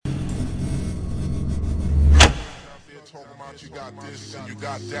Talking about you got this and you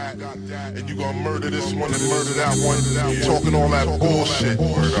got that, and you gonna murder this one and murder that one. Talking all that bullshit.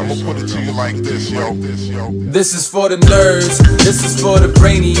 I'm gonna put it to you like this, yo. This is for the nerds, this is for the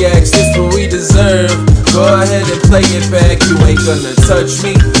brainiacs, this what we deserve. Go ahead and play it back, you ain't gonna touch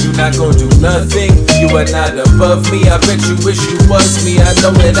me, you not gonna do nothing, you are not above me. I bet you wish you was me, I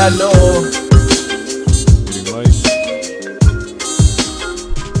know that I know.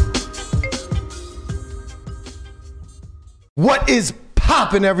 What is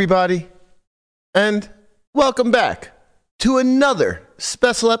poppin', everybody? And welcome back to another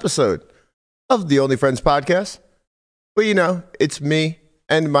special episode of the Only Friends podcast. Well, you know, it's me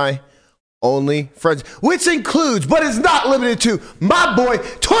and my only friends, which includes, but is not limited to, my boy,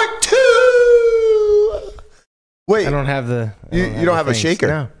 Torque2! Wait. I don't have the... You don't have a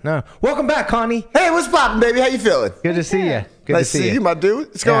shaker? No. Welcome back, Connie. Hey, what's poppin', baby? How you feeling? Good to see you. Good Nice to see you. my dude.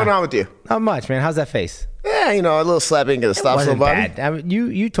 What's going on with you? Not much, man. How's that face? Yeah, you know, a little slap ain't gonna stop Wasn't somebody. bad. I mean,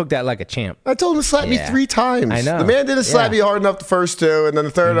 you took that like a champ. I told him to slap me 3 times. I know. The man didn't slap Yeah. me hard enough the first 2, and then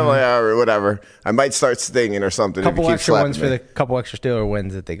the third, I'm like, all right, whatever. I might start stinging or something. Couple if you keep extra slapping ones me. for the couple extra Steeler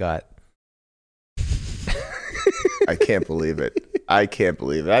wins that they got. I can't believe it. I can't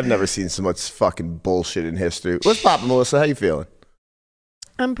believe it. I've never seen so much fucking bullshit in history. What's poppin', Melissa? How you feeling?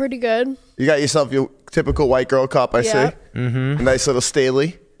 I'm pretty good. You got yourself your typical white girl cup, I see. Mm-hmm. A nice little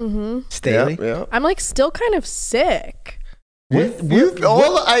Staley. Staley. Yeah. I'm like still kind of sick.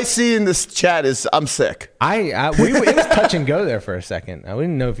 All I see in this chat is I'm sick. It was touch and go there for a second. I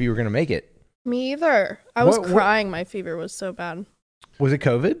didn't know if you were gonna make it. Me either. I was What- crying. My fever was so bad. Was it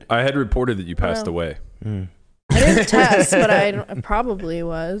COVID? I had reported that you passed away. Mm. I didn't test, but I probably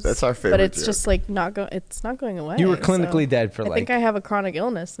was. That's our favorite But it's joke. just like it's not going away. You were clinically so dead for I think I have a chronic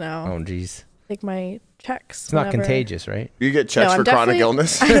illness now. Oh, jeez. Take my checks. It's not whenever- contagious, right? You get checks No, for I'm chronic definitely-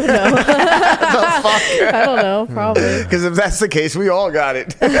 illness? I don't know. The fuck? I don't know. Probably. Because if that's the case, we all got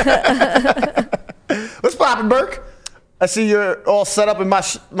it. What's poppin', Berk? I see you're all set up in my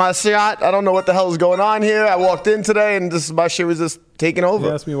shot. I don't know what the hell is going on here. I walked in today, and my shit was just taking He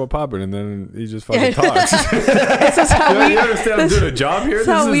over. asked me what poppin', and then he just fucking talks. This is how we. You understand I'm doing a job here? This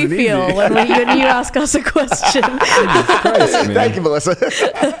is how we isn't feel easy. when you ask us a question. Christ, man. Thank you, Melissa.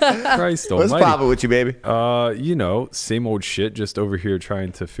 Christ What's almighty. poppin' with you, baby? You know, same old shit, just over here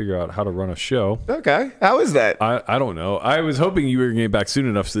trying to figure out how to run a show. Okay. How is that? I don't know. I was hoping you were going to get back soon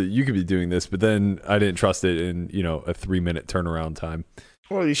enough so that you could be doing this, but then I didn't trust it in, a 3-minute turnaround time.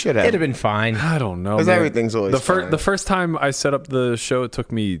 Well, you should have. It'd have been fine. I don't know. Because man. everything's always fine. The first time I set up the show, it took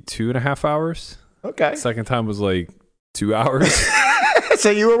me 2.5 hours. Okay. Second time was like 2 hours. So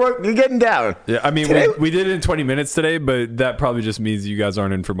you're getting down. Yeah, I mean, Today- we did it in 20 minutes today, but that probably just means you guys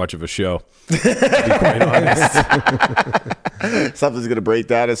aren't in for much of a show, to be quite honest. Something's going to break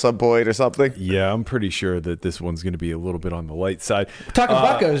down at some point or something. Yeah, I'm pretty sure that this one's going to be a little bit on the light side. Talking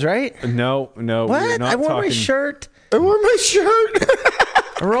Buccos, right? No. We're What? not I wore my talking- shirt. I wore my shirt.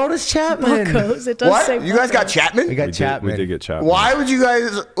 Aroldis Chapman. Buccos. It does say What? You guys got Buccos. Chapman? We got We Chapman. did get Chapman. Why would you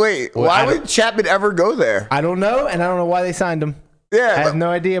guys... Wait, Well, why I would Chapman ever go there? I don't know, and I don't know why they signed him. Yeah, I have but- no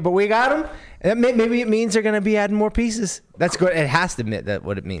idea, but we got him. And maybe it means they're going to be adding more pieces. That's good. It has to admit that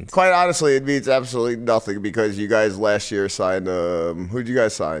what it means. Quite honestly, it means absolutely nothing because you guys last year signed. Who'd you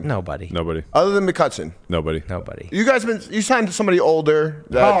guys sign? Nobody. Other than McCutcheon. Nobody. You guys you signed somebody older.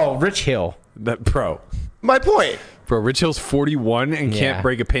 Oh, Rich Hill. That bro. My point. Bro, Rich Hill's 41 and Yeah. can't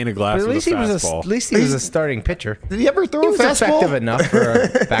break a pane of glass But with a fastball. at least he was a starting pitcher. Did he ever throw He a was fastball? effective enough for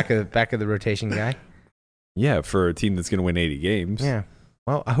a back of the rotation guy. Yeah, for a team that's going to win 80 games. Yeah.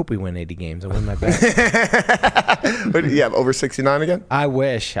 Well, I hope we win 80 games. I win my bet. What, you have over 69 again? I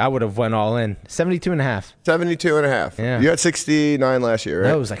wish I would have went all in. 72 and a half. 72 and a half. Yeah. You had 69 last year, right?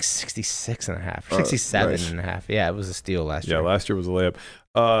 No, it was like 66 and a half. 67 nice. and a half. Yeah, it was a steal last Yeah, year. last year was a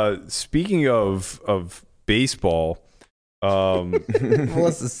layup. Speaking of baseball,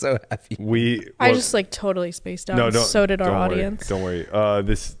 Melissa's so happy. I just like totally spaced out. No, and don't. So did our don't worry, audience. Don't worry.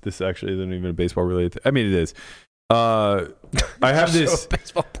 This actually isn't even a baseball related. I mean, it is. I have this.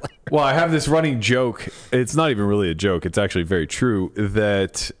 baseball player. Well, I have this running joke. It's not even really a joke. It's actually very true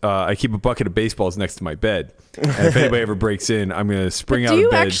that I keep a bucket of baseballs next to my bed. And if anybody ever breaks in, I'm going to spring out Do of you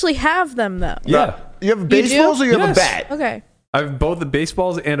bed. actually have them though? Yeah. You have baseballs or you have a Yes. bat? Okay. I have both the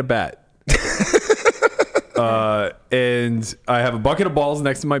baseballs and a bat. And I have a bucket of balls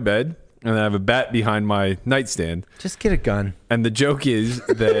next to my bed. And I have a bat behind my nightstand. Just get a gun. And the joke is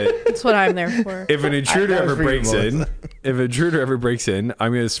that That's what I'm there for. if an intruder That was ever for you, breaks in, Melissa. if an intruder ever breaks in,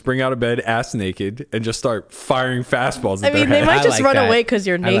 I'm going to spring out of bed ass naked and just start firing fastballs at I mean, their they head. might I just like run that. away because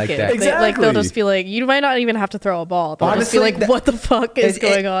you're I like naked. that. Like they'll just Exactly. be like, you might not even have to throw a ball. They'll just be Honestly, like, what the fuck is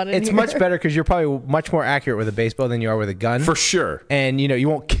going on in It's here? much better because you're probably much more accurate with a baseball than you are with a gun. For sure. And, you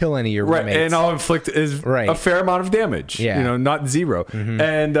won't kill any of your Right, roommates. and I'll inflict a fair amount of damage. Yeah. Not zero.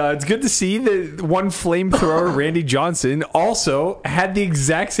 And it's good to see that one flamethrower, Randy Johnson, also had the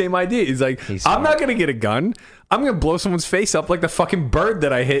exact same idea. He's like, I'm not going to get a gun. I'm going to blow someone's face up like the fucking bird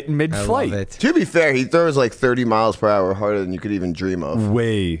that I hit in I mid-flight. love it. To be fair, he throws like 30 miles per hour harder than you could even dream of.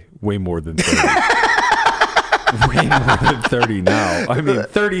 Way more than 30. Way more than 30 now. I mean,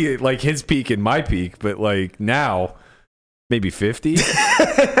 30, like his peak and my peak, but like now, maybe 50.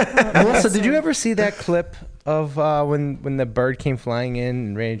 Melissa, did you ever see that clip of when the bird came flying in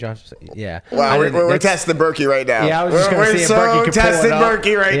and Randy Johnson? Yeah. Wow, we're testing Berkey right now. Yeah, I was just going to we're see if so Berkey could pull testing it up.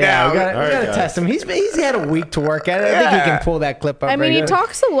 Berkey right now. We got to test him. He's had a week to work at it. I think he can pull that clip up. I mean, he right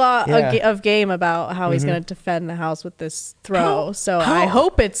talks a lot Yeah. of game about how he's going to defend the house with this throw. I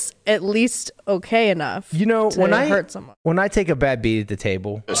hope it's at least okay enough. when I hurt someone. when I take a bad beat at the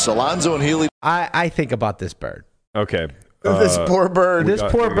table, Salonzo and Healy. I think about this bird. Okay. This poor bird. This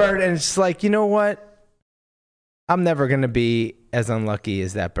poor bird, and it's like, you know what? I'm never gonna be as unlucky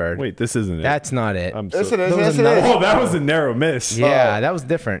as that bird. Wait, this isn't it. That's not it. Yes, it is. Those Yes, are it is. Oh, that was a narrow miss. Yeah, that was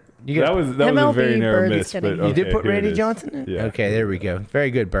different. That was a MLB very narrow bird is miss. But getting- You did okay, put here it Randy is. Johnson in? Yeah. Okay, there we go.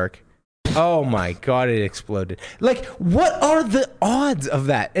 Very good, Burke. Oh my God, it exploded. Like, what are the odds of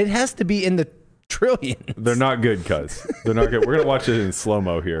that? It has to be in the trillions. They're not good, cuz. They're not good. We're going to watch it in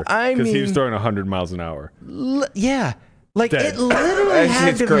slow-mo here. I Because he was mean- throwing 100 miles an hour. Yeah. Like, Dead. it literally That had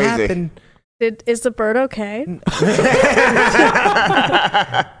shit's to crazy. happen. Is the bird okay?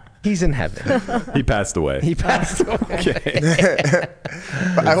 He's in heaven. He passed away. He passed away. Okay.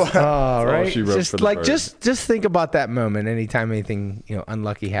 All right. she wrote for Just the like bird. just think about that moment. Anytime anything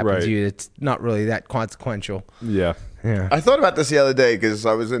unlucky happens Right. to you, it's not really that consequential. Yeah. Yeah. I thought about this the other day because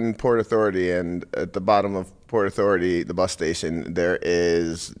I was in Port Authority, and at the bottom of Port Authority, the bus station, there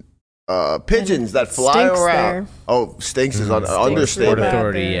is pigeons that fly stinks around. there. Oh, stinks is an Port understatement. Authority.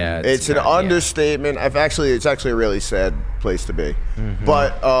 Authority, yeah. It's an bad, yeah. understatement. It's actually a really sad place to be.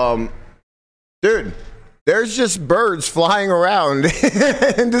 But dude, there's just birds flying around,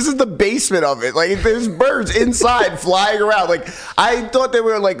 and this is the basement of it. Like, there's birds inside flying around. Like, I thought they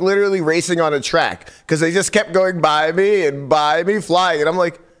were like literally racing on a track because they just kept going by me, flying, and I'm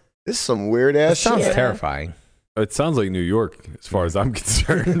like, this is some weird That ass sounds shit. terrifying. It sounds like New York, as far as I'm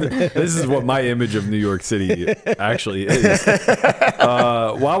concerned. This is what my image of New York City actually is.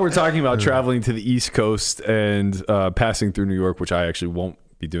 While we're talking about traveling to the East Coast and passing through New York, which I actually won't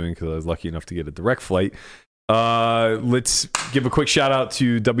be doing because I was lucky enough to get a direct flight, let's give a quick shout out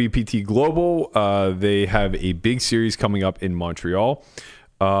to WPT Global. They have a big series coming up in Montreal.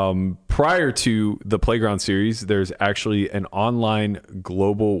 Prior to the Playground series, there's actually an online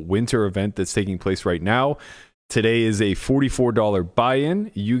global winter event that's taking place right now. Today is a $44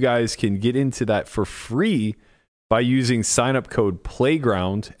 buy-in. You guys can get into that for free by using sign-up code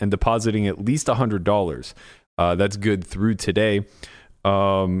PLAYGROUND and depositing at least $100. That's good through today.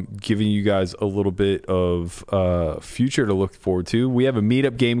 Giving you guys a little bit of future to look forward to. We have a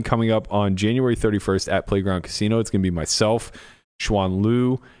meetup game coming up on January 31st at Playground Casino. It's going to be myself, Schwan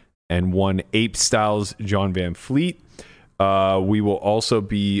Liu, and one Ape Styles, John Van Fleet. We will also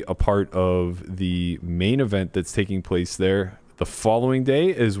be a part of the main event that's taking place there the following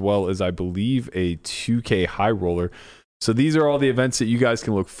day, as well as, I believe, a 2K high roller. So these are all the events that you guys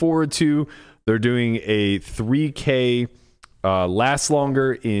can look forward to. They're doing a 3K last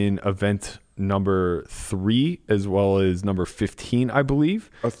longer in event number 3, as well as number 15, I believe.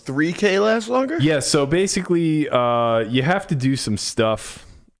 A 3K lasts longer? Yeah, so basically, you have to do some stuff.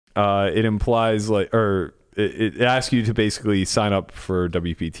 It implies it asks you to basically sign up for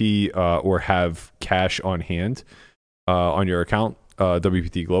WPT or have cash on hand on your account,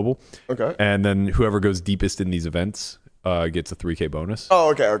 WPT Global. Okay. And then whoever goes deepest in these events gets a 3K bonus.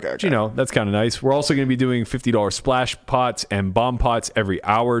 Oh, okay. But, that's kind of nice. We're also going to be doing $50 splash pots and bomb pots every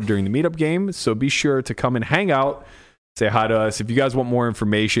hour during the meetup game. So be sure to come and hang out. Say hi to us. If you guys want more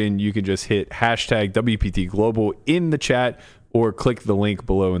information, you can just hit hashtag WPT Global in the chat or click the link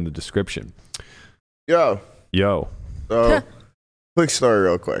below in the description. Yo. So, quick story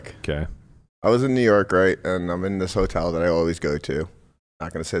real quick. Okay. I was in New York, right? And I'm in this hotel that I always go to.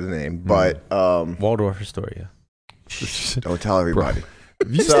 Not going to say the name, but Waldorf Astoria. don't tell everybody.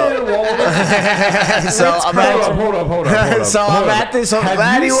 You stayed at Waldorf? So I'm at, Hold up. so I'm at this hotel.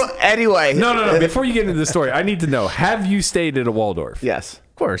 Anyway. No. Before you get into the story, I need to know, have you stayed at a Waldorf? Yes.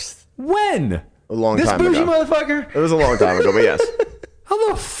 Of course. When? A long This time bougie ago. motherfucker. It was a long time ago, but yes. How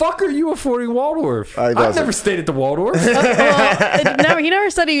the fuck are you affording Waldorf? I I've doesn't. never stayed at the Waldorf. He never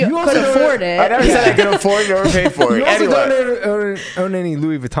said he could afford it. I never said I could afford it or pay for it. You also Anyway, don't own any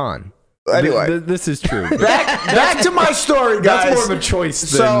Louis Vuitton. This is true. back to my story, guys. That's more of a choice than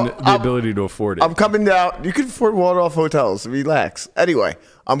So, the ability to afford it. I'm coming down. You can afford Waldorf hotels. Relax. Anyway,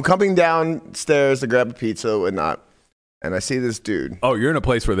 I'm coming downstairs to grab a pizza and whatnot, and I see this dude. Oh, you're in a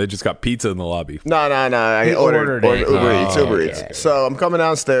place where they just got pizza in the lobby. No. I He ordered ordered it. Uber Eats. Okay. So I'm coming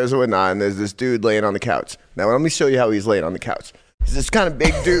downstairs and whatnot, and there's this dude laying on the couch. Now, let me show you how he's laying on the couch. He's this kind of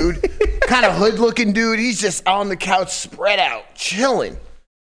big dude, kind of hood-looking dude. He's just on the couch, spread out, chilling.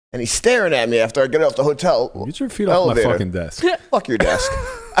 And he's staring at me after I get off the hotel. Get your feet off my elevator. fucking desk. Fuck your desk.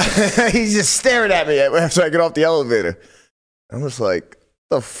 He's just staring at me after I get off the elevator. I'm just like,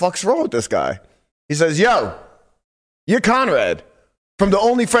 the fuck's wrong with this guy? He says, yo, you're Conrad from the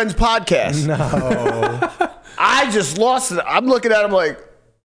Only Friends podcast. No. I just lost it. I'm looking at him like,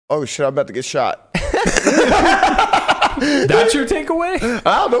 oh shit, I'm about to get shot. That's your takeaway?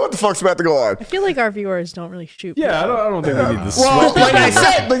 I don't know what the fuck's about to go on. I feel like our viewers don't really shoot. Yeah, I don't think we need to Well, switch. like I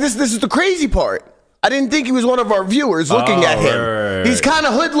said, like this is the crazy part. I didn't think he was one of our viewers looking at him. right. He's kind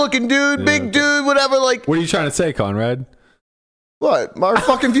of hood-looking dude, big dude, whatever. Like, What are you trying to say, Conrad? what? My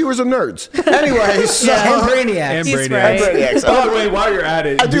fucking viewers are nerds. Anyway, so And Brainiacs. He's Brainiacs. right. Brainiacs. By the way, while you're at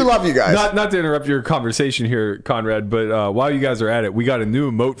it, I do love you guys. Not to interrupt your conversation here, Conrad, but while you guys are at it, we got a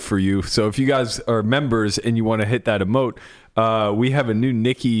new emote for you. So if you guys are members and you want to hit that emote, we have a new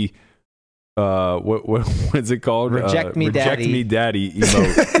Nikki. What is it called? Reject Me Reject Daddy. Me Daddy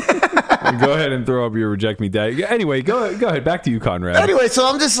emote. Go ahead and throw up your Reject Me Daddy. Anyway, go ahead. Back to you, Conrad. Anyway, so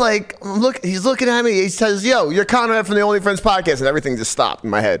I'm just like, he's looking at me. He says, yo, you're Conrad from the Only Friends podcast. And everything just stopped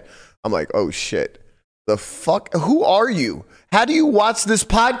in my head. I'm like, oh shit. The fuck? Who are you? How do you watch this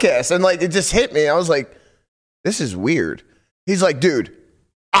podcast? And like, it just hit me. I was like, this is weird. He's like, dude,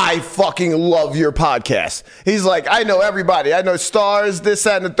 I fucking love your podcast. He's like, I know everybody. I know stars, this,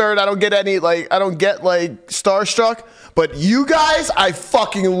 that, and the third. I don't get starstruck. But you guys, I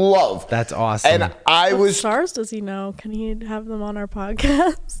fucking love. That's awesome. And I What was stars does he know? Can he have them on our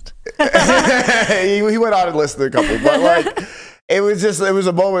podcast? he went on and listened to a couple, but like it was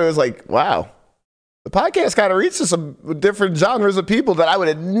a moment. It was like, wow, the podcast kind of reaches some different genres of people that I would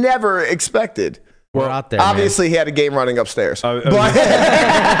have never expected. We're out there. Obviously, he had a game running upstairs, but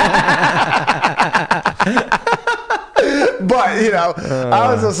you know,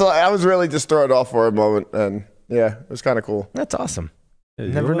 I was really just thrown off for a moment, and yeah, it was kind of cool. That's awesome.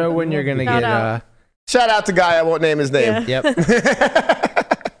 Never know when you're gonna Shout get. out. Shout out to guy I won't name his name. Yeah.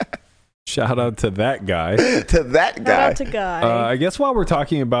 Yep. Shout out to that guy. To that Shout guy. out to Guy. I guess while we're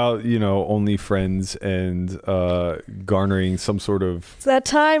talking about, OnlyFriends and garnering some sort of It's that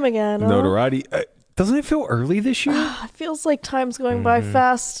time again. Huh? notoriety, doesn't it feel early this year? It feels like time's going by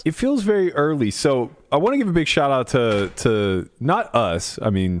fast. It feels very early. So I want to give a big shout out to not us. I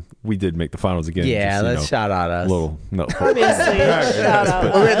mean, we did make the finals again. Yeah, just, let's shout out us. Obviously, shout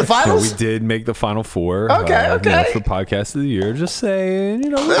out. Are we at the So finals? we did make the final four. Okay. For podcast of the year. Just saying,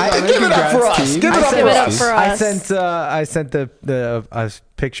 Give it up for us. Give it up Give for it up us. for I us. sent the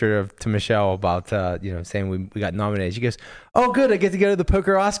picture to Michelle about saying we got nominated. She goes, "Oh, good, I get to go to the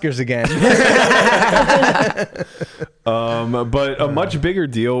poker Oscars again." But a much bigger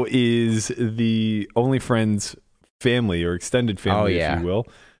deal is the OnlyFriends family or extended family, if you will.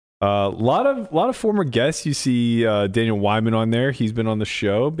 A lot of former guests. You see Daniel Wyman on there. He's been on the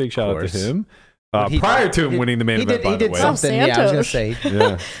show. Big shout out to him. Prior to him winning the main event, by the way. Something. Yeah, I was gonna say.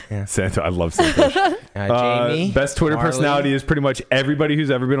 Yeah. Santa. I love Santa. Jamie, best Twitter Marley. personality is pretty much everybody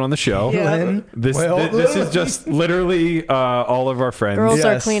who's ever been on the show. Yeah. Lynn. This is just literally all of our friends. Girls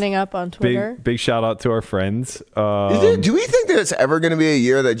are Yes. cleaning up on Twitter. Big shout out to our friends. Do we think that it's ever going to be a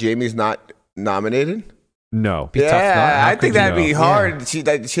year that Jamie's not nominated? No. Be tough not. How I could think you that'd be know? hard.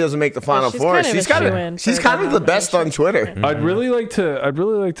 That she doesn't make the final she's four. kind of She's a kind shoo-in of she's for kind of the the best on Twitter. I'd really like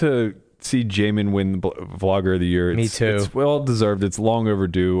to see Jamin win the Vlogger of the Year. Me too. It's well deserved. It's long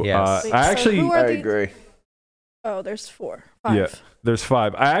overdue. Yes. Wait, I so actually, who are I these? agree. Oh, there's 4. 5. yeah, there's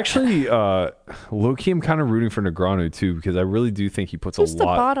 5. I actually, low-key, I'm kind of rooting for Negreanu too because I really do think he puts Who's a the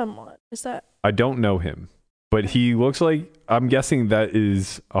lot. bottom one? Is that? I don't know him, but he looks like I'm guessing that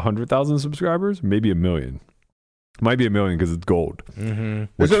is 100,000 subscribers, maybe 1 million. Might be 1 million because it's gold. Mm-hmm.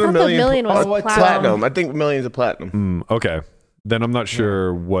 Was it I a thought the million? million was what's platinum. platinum? I think millions of platinum. Okay, then I'm not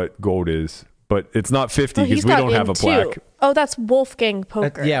sure what gold is, but it's not 50 Oh, because he's we got don't have a in plaque. too. Oh, that's Wolfgang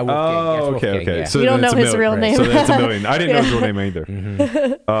Poker. Yeah, Wolfgang. Oh, That's okay, Wolfgang, okay. yeah. So You don't then it's know a his million. real name. So that's a million. I didn't know his real name either.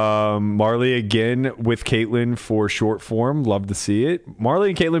 Mm-hmm. Marley again with Caitlin for short form. Love to see it. Marley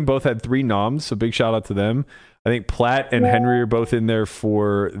and Caitlin both had 3 noms, so big shout out to them. I think Platt and Henry are both in there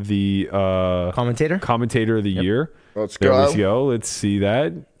for the commentator of the year. Let's There go. we go. Let's see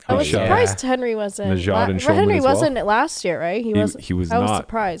that. I was Big shout out. surprised Henry wasn't. Najad and Shulman Henry as well. wasn't last year, right? He was I was not.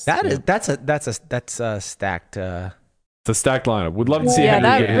 surprised. That's a stacked. It's a stacked lineup. Would love to see Yeah, Henry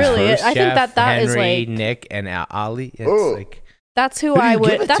that get his really is. first. I think Chef, that is Henry, like Nick, and Ali. It's Ooh. like that's who do you I give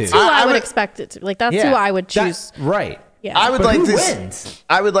would. it That's to? who I I would would- expect it to. Like that's who I would choose. Right. Yeah, I would But like who to. wins?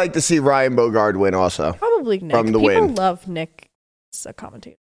 I would like to see Ryan Bogard win also. probably Nick. from the People win. love Nick as a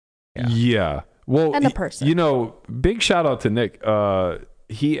commentator. Yeah. Well, And a person. You know, big shout out to Nick.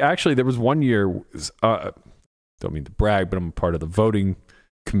 He actually, there was one year, don't mean to brag, but I'm a part of the voting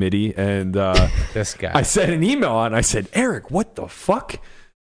committee. And This guy. I sent an email and I said, Eric, what the fuck?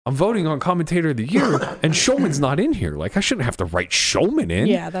 I'm voting on commentator of the year and Shulman's not in here. Like, I shouldn't have to write Shulman in.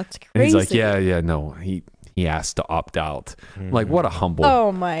 Yeah, that's crazy. And he's like, yeah, no, he asked to opt out. I'm like, what a humble,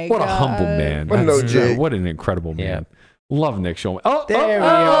 Oh my god. what a humble man. What an That's- OG. what an incredible man. Yeah. Love Nick Shulman. Oh, There we Oh.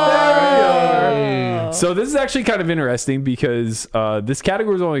 are. So this is actually kind of interesting because this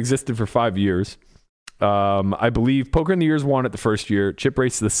category has only existed for 5 years. I believe Poker in the Years won it the first year, Chip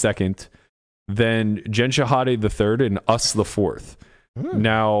Race the second, then Jen Shahade the third, and us the fourth.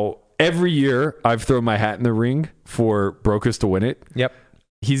 Now, every year I've thrown my hat in the ring for Brokus to win it. Yep.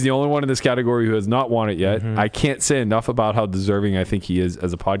 He's the only one in this category who has not won it yet. I can't say enough about how deserving I think he is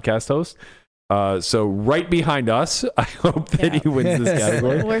as a podcast host. So right behind us, I hope that he wins this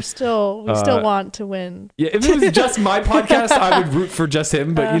category. we still want to win. Yeah, if it was just my podcast, I would root for just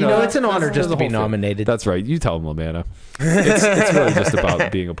him. But you know, it's an honor that's just the to be whole thing. nominated. That's right. You tell him, Lamanna. It's really just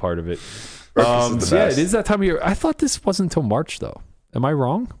about being a part of it. Breakfast is the So yeah, best. it is that time of year. I thought this wasn't until March, though. Am I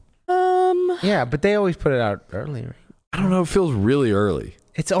wrong? Yeah, but they always put it out early. Right? I don't know. It feels really early.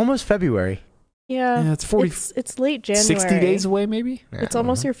 It's almost February. Yeah, Yeah, it's 40 It's late January. 60 days away, maybe? It's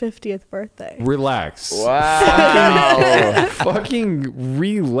almost your 50th birthday. Relax. Wow. Fucking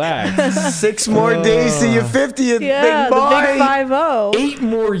relax. 6 more days to your 50th, Yeah, big boy. the big 5-0. 8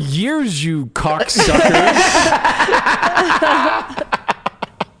 more years, you cocksuckers.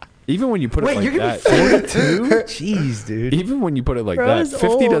 Even when you put it like that. 42? Jeez, dude. Even when you put it like Bro that, is 50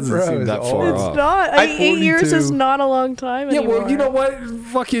 old. doesn't Bro seem is that old. far It's off. not. 8 years is 42. not a long time Yeah, anymore. well, you know what?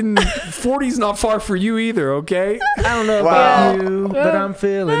 Fucking 40's not far for you either, okay? I don't know Wow. about you, but I'm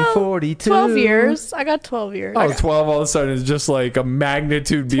feeling Well, 42. 12 years. I got 12 years. Oh, 12 all of a sudden is just like a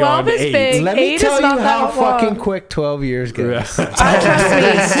magnitude beyond 12 is 8. big. Let me 8 is tell you not how that long. fucking quick 12 years goes.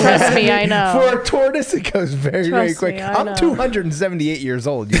 Trust me, I know. For a tortoise, it goes very, very Trust quick. me, I I'm know. 278 years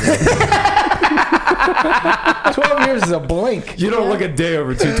old. You know? 12 years is a blink. You don't look a day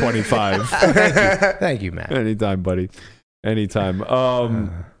over 225. Thank you, Matt. Anytime, buddy. Anytime.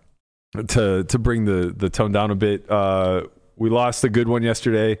 To bring the tone down a bit, we lost a good one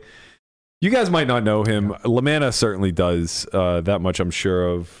yesterday. You guys might not know him. Lamanna certainly does. That much I'm sure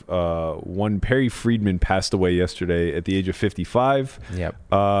of. One Perry Friedman passed away yesterday at the age of 55. Yep.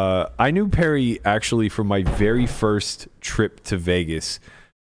 I knew Perry actually from my very first trip to Vegas.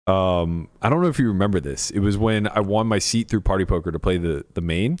 I don't know if you remember this. It was when I won my seat through Party Poker to play the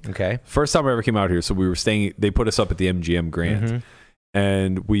main. Okay. First time I ever came out here. So we were staying, they put us up at the MGM Grand.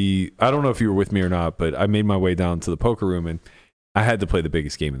 And I don't know if you were with me or not, but I made my way down to the poker room and I had to play the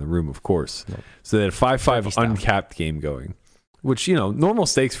biggest game in the room, of course. So they had a 5-5 uncapped game going, which, you know, normal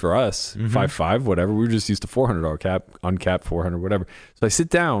stakes for us, 5-5, whatever. We were just used to $400 cap, uncapped 400, whatever. So I sit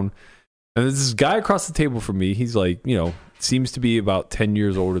down and there's this guy across the table from me. He's like, you know, seems to be about 10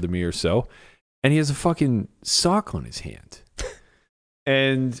 years older than me or so. And he has a fucking sock on his hand.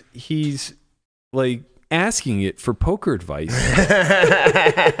 And he's like asking it for poker advice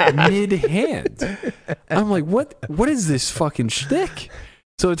mid-hand. I'm like, what is this fucking shtick?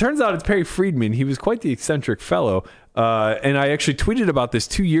 So it turns out it's Perry Friedman. He was quite the eccentric fellow. And I actually tweeted about this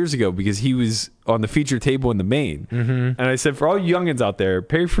 2 years ago because he was on the feature table in the main. And I said, for all you youngins out there,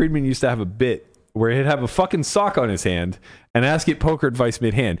 Perry Friedman used to have a bit where he'd have a fucking sock on his hand and ask it poker advice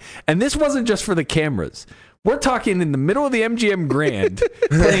mid-hand. And this wasn't just for the cameras. We're talking in the middle of the MGM Grand,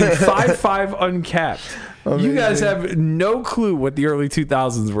 playing 5-5 uncapped. You guys have no clue what the early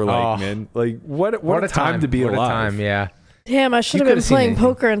 2000s were like, man. Like, what a time to be alive. What a time, yeah. Damn, I should You have been could've seen playing anything.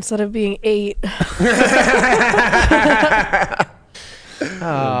 poker instead of being 8. I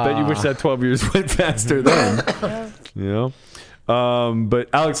bet you wish that 12 years went faster then. You know? But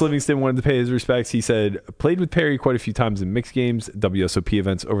Alex Livingston wanted to pay his respects. He said, played with Perry quite a few times in mixed games, WSOP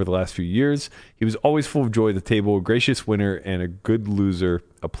events over the last few years. He was always full of joy at the table, a gracious winner, and a good loser.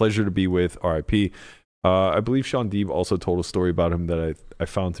 A pleasure to be with, RIP. I believe Sean Deeb also told a story about him that I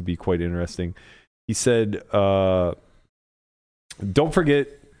found to be quite interesting. He said, don't forget,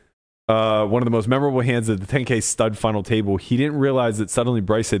 one of the most memorable hands at the 10K stud final table. He didn't realize that suddenly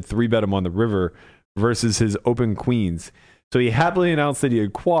Bryce had 3-bet him on the river versus his open queens. So he happily announced that he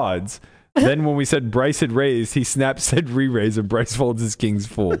had quads. Then when we said Bryce had raised, he snapped said re-raise and Bryce folds his kings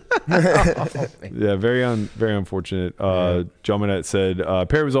full. Yeah, very unfortunate. John Manette said,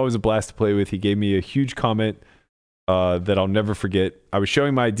 Perry was always a blast to play with. He gave me a huge comment that I'll never forget. I was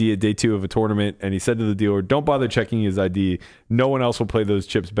showing my ID at day 2 of a tournament, and he said to the dealer, don't bother checking his ID. No one else will play those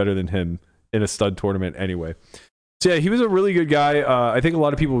chips better than him in a stud tournament anyway. So yeah, he was a really good guy. I think a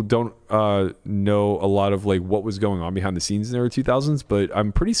lot of people don't know a lot of like what was going on behind the scenes in the early 2000s, but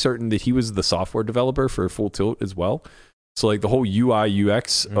I'm pretty certain that he was the software developer for Full Tilt as well. So like the whole UI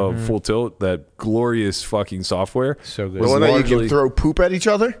UX of Full Tilt, that glorious fucking software. So good. The one that you can throw poop at each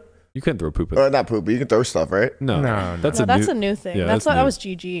other? You couldn't throw poop at Not poop, but you can throw stuff, right? No, that's That's a new thing. Yeah, that new. was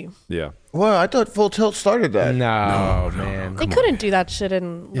GG. Yeah. Well, I thought Full Tilt started that. No, man. They couldn't do that shit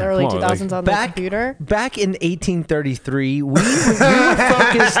in the early come on, 2000s on the computer. Back in 1833, we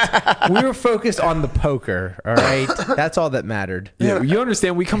were focused on the poker. All right, that's all that mattered. Yeah, you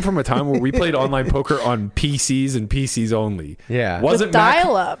understand, we come from a time where we played online poker on PCs and PCs only. Yeah. Wasn't With Mac-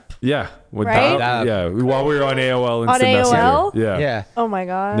 dial-up. Yeah. With Right? Yeah, while we were on AOL and On Messenger. AOL? Yeah. Yeah. Oh my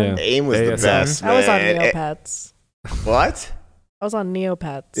god. Yeah. AIM was the ASM. best, I was on man. Neopets. What? I was on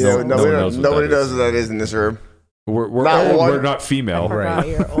Neopets. Yeah, No one knows what nobody that knows is. what that is in this room. We're Not one. we're not I female. forgot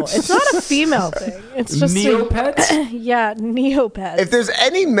you're old. It's not a female thing. It's just Neopets? yeah, Neopets. If there's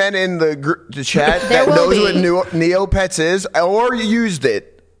any men in the chat There that will knows be. what Neopets is or used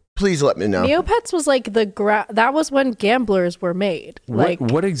it, please let me know. Neopets was like that was when gamblers were made. Like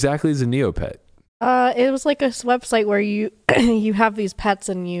What exactly is a Neopet? it was like a website where you you have these pets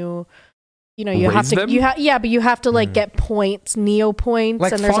and you Raise have to them? but you have to like get points, Neo points,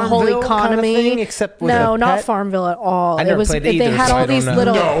 Like and there's a whole Farmville economy. kind of thing, except with no, a not pet? Farmville at all. I never It was played they either, had so all I don't these know.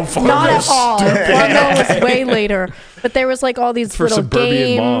 little No, not at all. Farmville was way later, but there was like all these For little suburban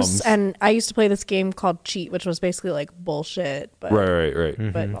games, moms. and I used to play this game called Cheat, which was basically like bullshit, but Right.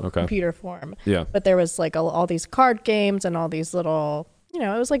 but on Okay. computer form. Yeah. But there was like all these card games and all these little, it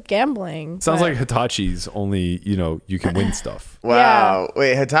was like gambling. Sounds but- like Hitachi's, only, you can win stuff. Wow.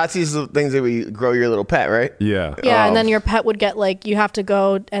 Wait, Hitachi's the things that we grow your little pet, right? Yeah. yeah, and then your pet would get like you have to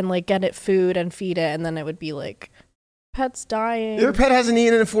go and like get it food and feed it, and then it would be like pet's dying. Your pet hasn't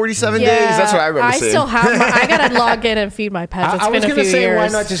eaten in 47 Yeah, days. That's what I remember I seeing. still have. I gotta log in and feed my pets. It's I was been a gonna few say, years. why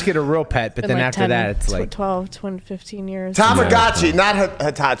not just get a real pet? But Been then like after 10, that, it's like 12, 15 years. Tamagotchi, not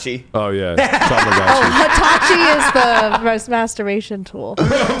Hitachi. Oh, yeah. Oh, Tamagotchi. Hitachi is the most masturbation tool.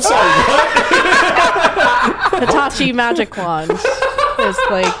 I'm sorry, Hitachi magic wand is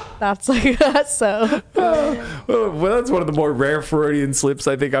like that's like that. So Well, that's one of the more rare Freudian slips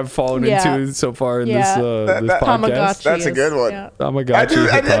I think I've fallen Yeah. into so far in Yeah. this podcast. Tamagotchi. That's a good one. Yeah. Tamagotchi, I knew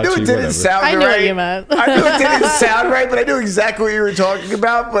it Hitachi, didn't whatever. sound I right. knew what you meant. I knew it didn't sound right, but I knew exactly what you were talking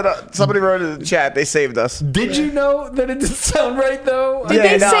about. But somebody wrote in the chat. They saved us. Did you know that it didn't sound right, though? Did Yeah,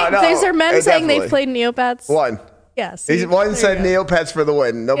 they no, say no, these are men saying definitely. they've played Neopets? One. Yes. One said Neopets for the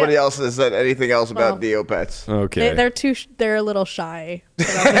win. Nobody Yeah. else has said anything else about Well, Neopets. Okay. They're a little shy.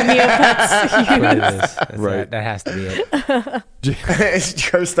 about the Neopets Right, use. it is. That's Right. That has to be it. It's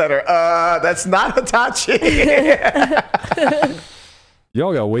Joe Stetter. That's not Hitachi.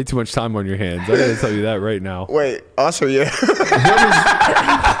 Y'all got way too much time on your hands. I gotta tell you that right now. Wait, us or you? You're the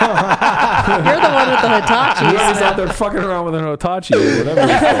one with the Hitachi. Whoever's out there fucking around with an Hitachi or whatever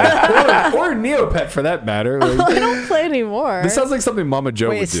it's called. or a Neopet for that matter. I Like, don't play anymore. this sounds like something Mama Joe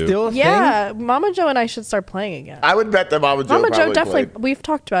Wait, would it's do. still a thing? Yeah, Mama Joe and I should start playing again. I would bet that Mama Joe Mama Joe probably definitely. played. We've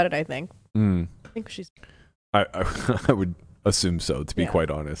talked about it. I think. Mm. I think she's. I would assume so, to be Yeah.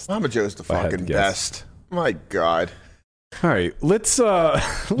 quite honest. Mama Joe's the I had to fucking guess. best. My God. All right, let's You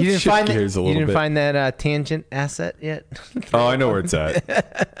let's didn't shift find gears a you little didn't bit. find that tangent asset yet? Oh, I know where it's at. Too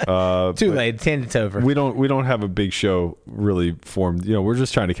but late. Tangent's over. We don't have a big show really formed. We're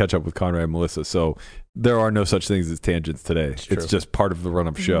just trying to catch up with Conrad and Melissa. So there are no such things as tangents today. true. It's just part of the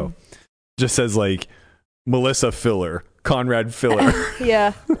run-up show. Just says like Melissa filler, Conrad filler.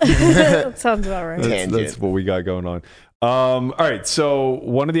 Yeah, that sounds about right. Tangent. That's what we got going on. All right. So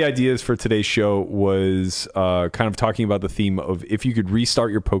one of the ideas for today's show was kind of talking about the theme of if you could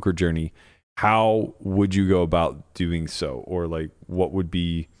restart your poker journey, how would you go about doing so? Or like what would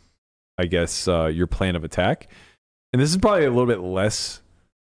be, I guess, your plan of attack? and this is probably a little bit less,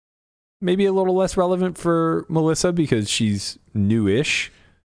 maybe a little less relevant for Melissa because she's newish.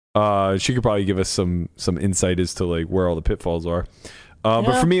 She could probably give us some insight as to like where all the pitfalls are.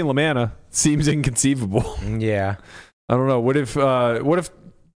 But for me and Lamanna, seems inconceivable. Yeah. I don't know. What if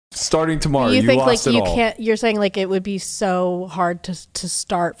starting tomorrow you think lost like it you all? can't? You're saying like it would be so hard to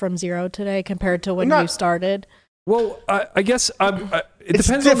start from zero today compared to when you started. Well, I guess it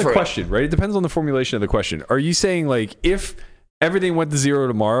depends on the question, right? It depends on the formulation of the question. Are you saying like if everything went to zero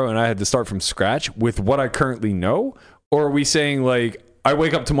tomorrow and I had to start from scratch with what I currently know, or are we saying like I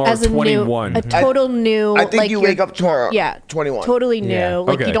wake up tomorrow As a 21? a total new. I think like you wake up tomorrow. Yeah, 21. Totally new. Yeah.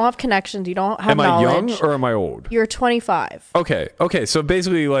 Like Okay. you don't have connections. You don't have Am I knowledge. young or am I old? You're 25. Okay. So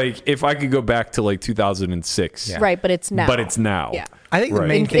basically, like if I could go back to like 2006, Yeah. Right, but it's now. but it's now. Yeah. I think the Right.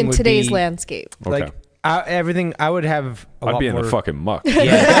 main thing In would today's be, landscape. Okay. like everything. I would have. I'd be in more, the fucking muck.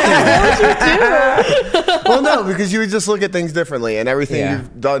 Well, no, because you would just look at things differently, and everything Yeah.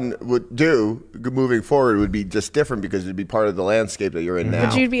 you've done would do moving forward would be just different because it'd be part of the landscape that you're in now.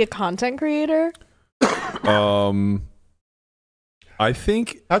 Would you be a content creator? I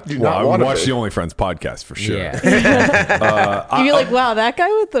think. How could you Well, not I would wanna watch be? the Only Friends podcast for sure. Yeah. You'd be like, wow, that guy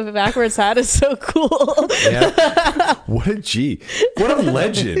with the backwards hat is so cool. Yeah. What a G. What a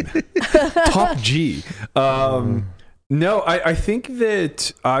legend. Top G. No, I think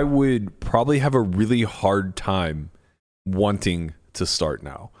that I would probably have a really hard time wanting to start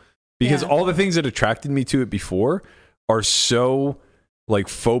now because Yeah. all the things that attracted me to it before are so like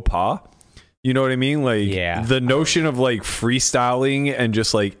faux pas. You know what I mean? Like Yeah. the notion of like freestyling and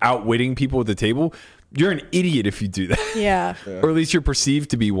just like outwitting people at the table. You're an idiot if you do that. Yeah. Or at least you're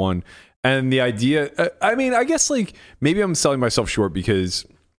perceived to be one. And the idea, I mean, I guess like maybe I'm selling myself short because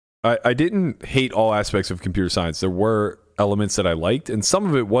I didn't hate all aspects of computer science. There were elements that I liked, and some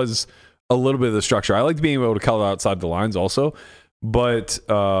of it was a little bit of the structure. I liked being able to color outside the lines also, but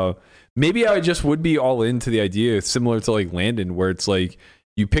maybe I just would be all into the idea similar to like Landon, where it's like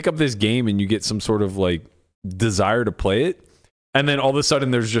you pick up this game and you get some sort of like desire to play it, and then all of a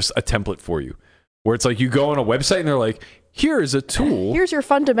sudden there's just a template for you where it's like you go on a website and they're like, here is a tool. Here's your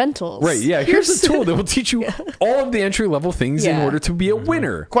fundamentals. Right, yeah. Here's a tool that will teach you all of the entry level things in Yeah. order to be a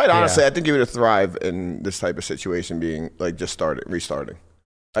winner. Quite honestly, I think you would thrive in this type of situation, being like just restarting.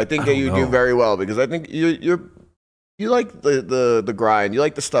 I think that you do very well because I think you like the grind, you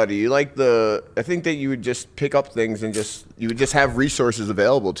like the study, you like I think that you would just pick up things and you would just have resources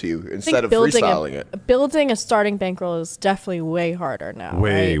available to you instead of freestyling it. Building a starting bankroll is definitely way harder now.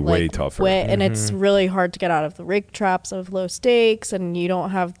 Way, right? way tougher. And it's really hard to get out of the rig traps of low stakes, and you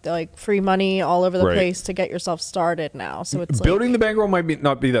don't have like free money all over the Right. place to get yourself started now. So it's Building like, the bankroll might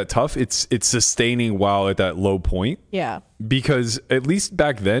not be that tough. It's sustaining while at that low point, yeah. because at least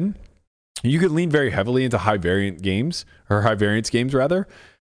back then you could lean very heavily into high variance games rather,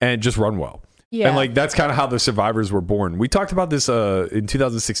 and just run well. Yeah. And like that's kind of how the survivors were born. We talked about this in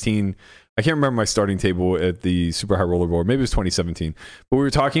 2016. I can't remember my starting table at the Super High Roller Board. Maybe it was 2017. But we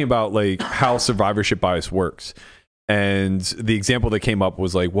were talking about like how survivorship bias works. And the example that came up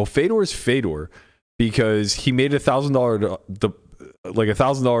was like, well, Fedor is Fedor because he made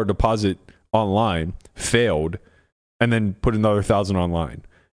 $1,000 deposit online, failed, and then put another 1,000 online,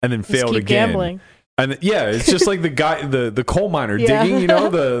 and then failed keep again. gambling. And yeah, it's just like the guy, the coal miner Yeah. digging, you know,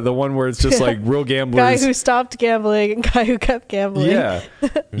 the one where it's just like real gamblers. Guy who stopped gambling and guy who kept gambling. Yeah.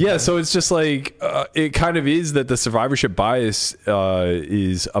 Yeah. So it's just like, it kind of is that the survivorship bias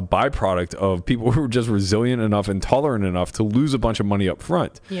is a byproduct of people who are just resilient enough and tolerant enough to lose a bunch of money up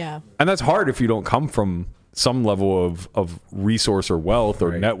front. Yeah. And that's hard if you don't come from some level of resource or wealth or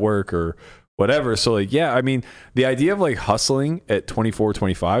Right. network or whatever. So like, yeah, I mean, the idea of like hustling at 24,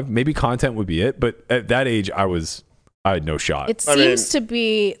 25, maybe content would be it. But at that age, I had no shot. It seems to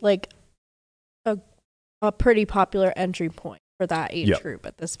be like a pretty popular entry point for that age Yep. group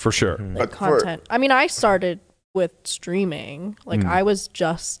at this For sure. like But content. I mean, I started with streaming. Like Mm. I was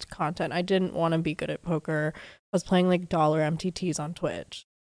just content. I didn't want to be good at poker. I was playing like dollar MTTs on Twitch.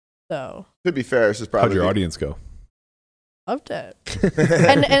 So To be fair, this is How'd probably your audience go? loved it.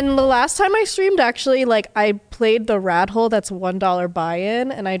 and the last time I streamed, actually, like I played the rat hole that's $1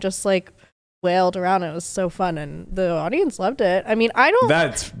 buy-in, and I just like wailed around. It was so fun, and the audience loved it. I mean, I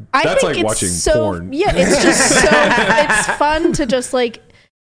That's think like it's watching so, porn. Yeah, it's just so it's fun to just like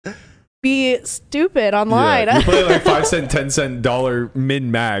be stupid online. Yeah, you play like 5 cent, 10 cent dollar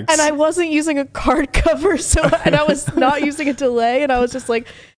min max. And I wasn't using a card cover, and I was not using a delay, and I was just like,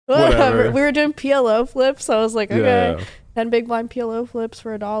 whatever. Whatever. We were doing PLO flips, so I was like, okay. Yeah. 10 big blind PLO flips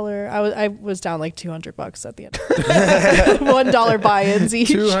for $1. I was down like $200 at the end. $1 buy-ins each.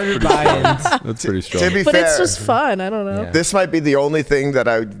 200 buy-ins. That's pretty strong. To be But fair, it's just fun. I don't know. Yeah. this might be the only thing that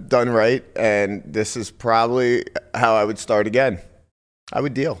I've done right, and this is probably how I would start again. I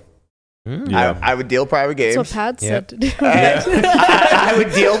would deal. Yeah. I would deal private games. That's what Pat said to do. I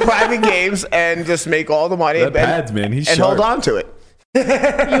would deal private games and just make all the money That Pads, man, he's and sharp. hold on to it. You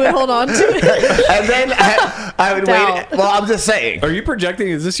would hold on to it. And then I would wait. Well, I'm just saying. Are you projecting?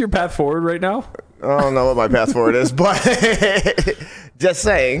 Is this your path forward right now? I don't know what my path forward is, but just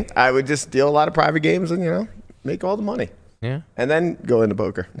saying, I would just deal a lot of private games and, make all the money. Yeah. And then go into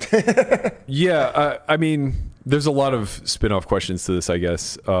poker. Yeah, I mean, there's a lot of spin-off questions to this, I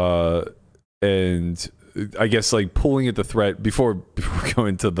guess. And I guess like pulling at the thread before we go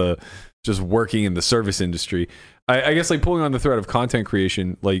into the just working in the service industry, I guess like pulling on the thread of content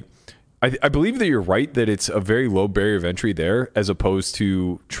creation, like I believe that you're right that it's a very low barrier of entry there as opposed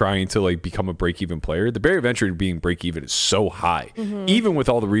to trying to like become a break-even player. The barrier of entry to being break-even is so high, even with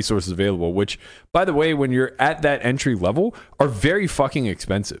all the resources available, which, by the way, when you're at that entry level, are very fucking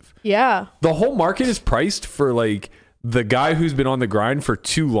expensive. Yeah. The whole market is priced for like the guy who's been on the grind for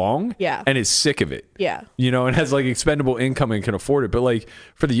too long Yeah. and is sick of it. Yeah. And has like expendable income and can afford it. But like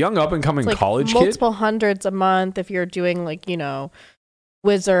for the young up and coming Like college kid, multiple hundreds a month if you're doing like,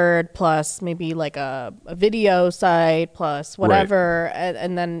 Wizard plus maybe like a video site plus whatever.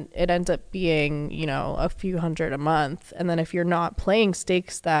 And then it ends up being, a few hundred a month. And then if you're not playing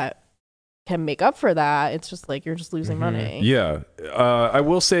stakes that can make up for that, it's just like you're just losing money. yeah, I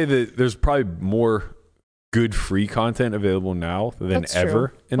will say that there's probably more good free content available now than That's ever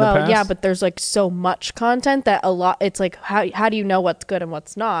true. in the past. Yeah, but there's like so much content that it's like how do you know what's good and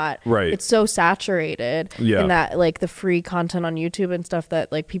what's not? Right. It's so saturated Yeah. in that like the free content on YouTube and stuff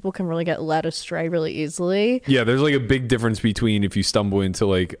that like people can really get led astray really easily. Yeah, there's like a big difference between if you stumble into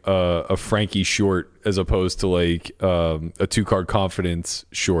like a Frankie short as opposed to like a 2-card confidence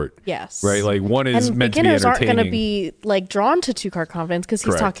short. Yes. Right? Like one is And meant to be beginners aren't entertaining. going to be like drawn to 2-card confidence because he's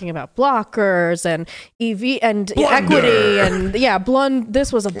Correct. talking about blockers and EV and Blunder. equity and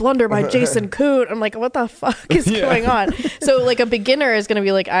this was a blunder by Jason Coote. I'm like, what the fuck is going on? So like a beginner is going to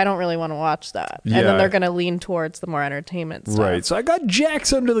be like, I don't really want to watch that, and Yeah. then they're going to lean towards the more entertainment stuff. Right. So I got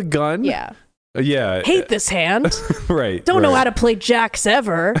jacks under the gun. Yeah. Yeah. Hate this hand. Right. Don't know right. how to play jacks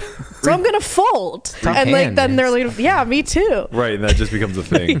ever, so I'm gonna fold. Tough And like hand, then man. they're like, yeah, me too. Right, and that just becomes a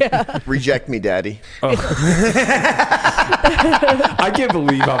thing. Reject me, daddy. I can't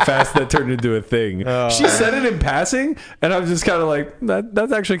believe how fast that turned into a thing. She said it in passing, and I was just kind of like,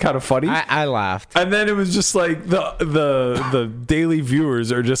 that's actually kind of funny. I laughed. And then it was just like the daily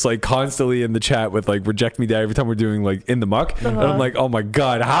viewers are just like constantly in the chat with like reject me dad every time we're doing like in the muck. And I'm like, oh my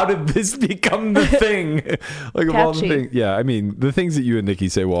God, how did this become the thing? Like of all the Catchy. things. Yeah, I mean, the things that you and Nikki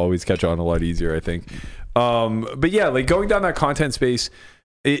say will always catch on a lot easier, I think. But yeah, like going down that content space,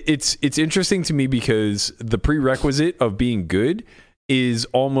 it's interesting to me because the prerequisite of being good is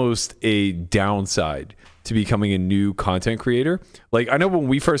almost a downside to becoming a new content creator. Like I know when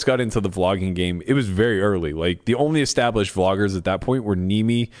we first got into the vlogging game, it was very early. Like the only established vloggers at that point were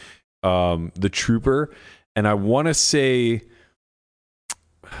Nimi, the Trooper, and I want to say,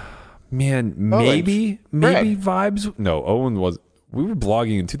 man, maybe Vibes. No, Owen was. We were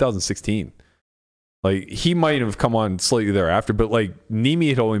blogging in 2016. Like he might have come on slightly thereafter, but like Nimi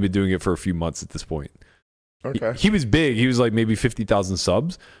had only been doing it for a few months at this point. Okay. He was big. He was like maybe 50,000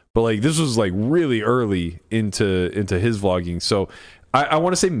 subs, but like this was like really early into his vlogging. So I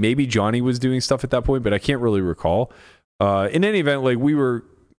want to say maybe Johnny was doing stuff at that point, but I can't really recall. In any event, like we were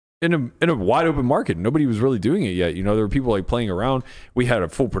in a wide open market. Nobody was really doing it yet. There were people like playing around. We had a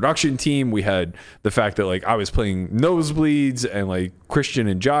full production team. We had the fact that like I was playing nosebleeds and like Christian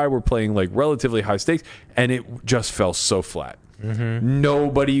and Jai were playing like relatively high stakes, and it just fell so flat.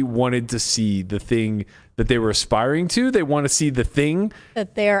 Nobody wanted to see the thing that they were aspiring to. They want to see the thing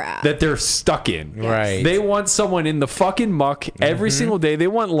That they're at. that they're stuck in. Right. They want someone in the fucking muck every single day. They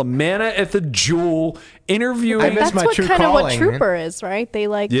want Lamanna at the Jewel interviewing. I miss That's my what true kind of what calling, Trooper is, right? They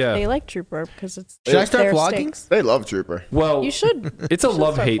like Trooper because it's Should I start their vlogging? stakes. They love Trooper. Well, You should. it's a You should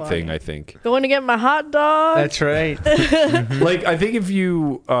love start hate vlogging. thing, I think. Going to get my hot dog. That's right. Like I think if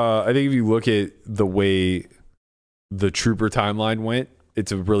you look at the way the Trooper timeline went,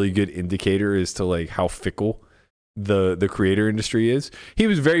 it's a really good indicator as to like how fickle the creator industry is. He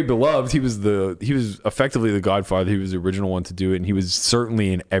was very beloved. He was effectively the godfather. He was the original one to do it, and he was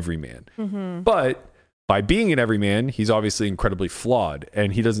certainly an everyman. But by being an everyman, he's obviously incredibly flawed,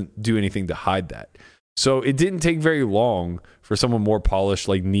 and he doesn't do anything to hide that. So it didn't take very long for someone more polished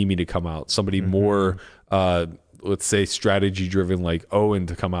like Nimi to come out, somebody more let's say strategy driven like Owen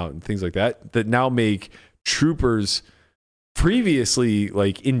to come out and things like that now make Trooper's previously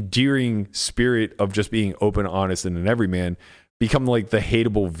like endearing spirit of just being open, honest, and an everyman become like the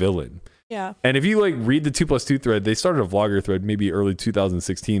hateable villain. Yeah. And if you like read the 2+2 thread, they started a vlogger thread maybe early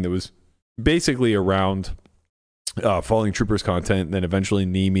 2016 that was basically around Falling Troopers content, and then eventually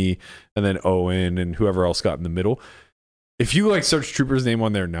Nemi, and then Owen, and whoever else got in the middle. If you like search Trooper's name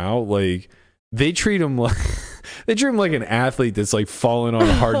on there now, like they treat him like an athlete that's like fallen on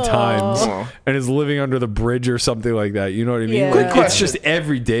hard times and is living under the bridge or something like that. You know what I mean? Yeah. Like, Quick it's just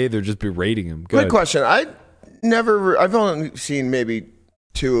every day they're just berating him. Go Quick ahead. question. I've only seen maybe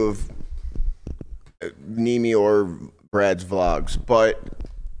 2 of Nemi or Brad's vlogs, but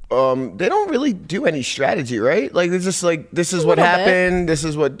they don't really do any strategy, right? Like it's just like, this is what happened. This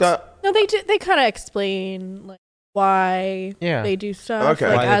is what. No, they do. They kind of explain like why they do stuff. Okay.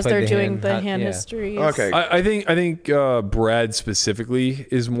 Like Why as they're doing the hand yeah. histories. Okay. I think Brad specifically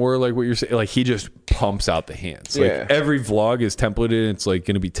is more like what you're saying. Like he just pumps out the hands. Yeah. Like every vlog is templated. It's like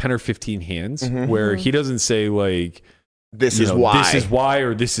going to be 10 or 15 hands where he doesn't say like, This you is know, why. this is why,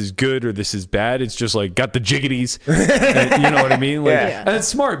 or this is good, or this is bad. It's just like got the jiggities. And, you know what I mean? Like, Yeah. and it's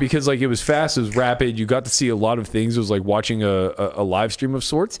smart because like it was fast, it was rapid. You got to see a lot of things. It was like watching a live stream of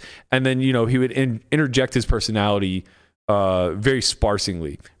sorts. And then he would interject his personality very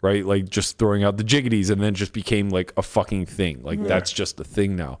sparsely, right? Like just throwing out the jiggities, and then just became like a fucking thing. Like that's just the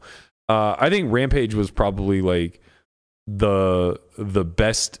thing now. I think Rampage was probably like the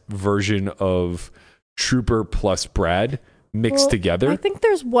best version of Trooper plus Brad mixed together. I think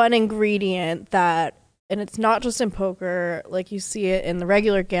there's one ingredient that, and it's not just in poker, like you see it in the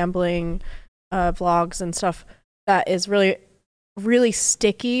regular gambling vlogs and stuff, that is really, really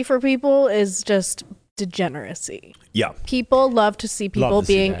sticky for people, is just degeneracy. Yeah. People love to see people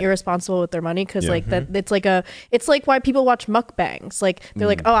being irresponsible with their money, because like that, it's like why people watch mukbangs. Like they're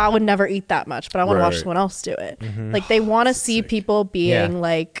like, oh, I would never eat that much, but I want to watch someone else do it. Like they want to see people being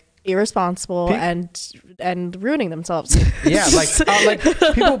like irresponsible and ruining themselves. Yeah, like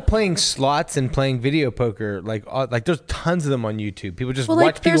people playing slots and playing video poker, like there's tons of them on YouTube. People just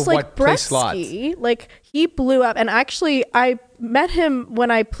watch people play slots. Like he blew up, and actually I met him when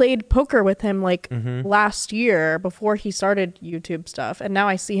I played poker with him like last year before he started YouTube stuff, and now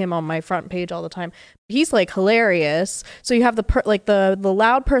I see him on my front page all the time. He's like hilarious. So you have the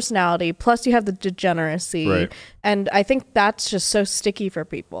loud personality, plus you have the degeneracy, right. And I think that's just so sticky for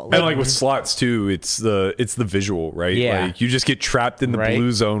people. And like with slots too, it's the visual, right? Yeah. Like you just get trapped in the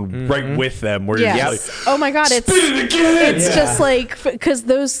blue zone right with them, where you're just like, oh my god, it's just like, because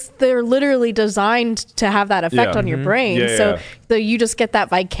they're literally designed to have that effect on your brain. So you just get that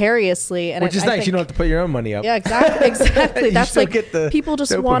vicariously, and which is nice. You don't have to put your own money up. Yeah, exactly. That's like people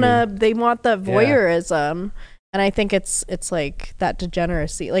just want dopamine. They want that voyeurism. And I think it's like that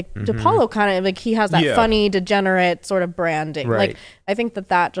degeneracy. Like DePaulo kind of like, he has that funny degenerate sort of branding. Right. Like I think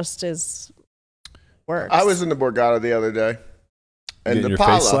that just is works. I was in the Borgata the other day, and getting your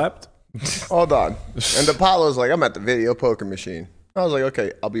face slapped. Hold on. And DePaulo's like, I'm at the video poker machine. I was like,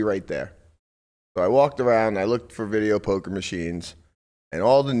 okay, I'll be right there. So I walked around, I looked for video poker machines, and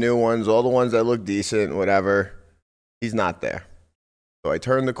all the new ones, all the ones that look decent, whatever, he's not there. So I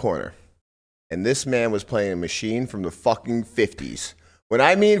turned the corner, and this man was playing a machine from the fucking 50s. When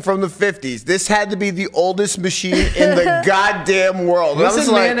I mean from the 50s, this had to be the oldest machine in the goddamn world. And I was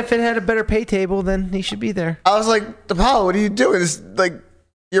Listen, like, man, if it had a better pay table, then he should be there. I was like, DePaulo, what are you doing? This like,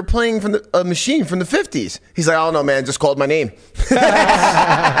 you're playing from a machine from the 50s. He's like, oh no, man, just called my name.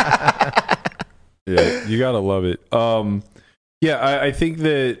 Yeah, you gotta love it. I think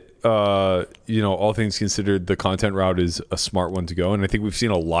that all things considered, the content route is a smart one to go, and I think we've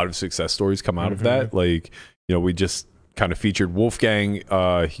seen a lot of success stories come out of that. Like, we just kind of featured Wolfgang.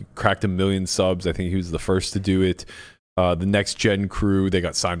 He cracked 1 million subs. I think he was the first to do it. The Next Gen crew, they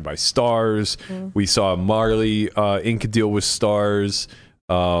got signed by Stars. We saw Marley ink a deal with Stars.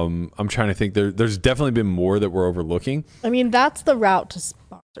 I'm trying to think. There's definitely been more that we're overlooking. I mean, that's the route to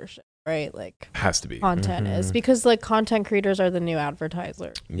sponsorship, right? Like, has to be content is, because like content creators are the new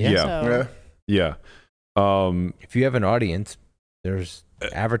advertiser. Yeah. If you have an audience, there's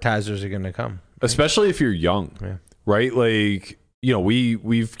advertisers are going to come, especially if you're young, right? Like,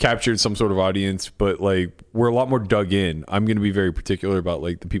 we've captured some sort of audience, but like we're a lot more dug in. I'm going to be very particular about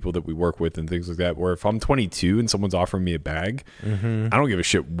like the people that we work with and things like that, where if I'm 22 and someone's offering me a bag, I don't give a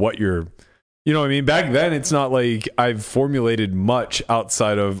shit what you're, what I mean? Back then, it's not like I've formulated much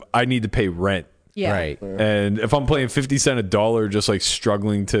outside of I need to pay rent. Yeah. Right. And if I'm playing 50 cent a dollar, just like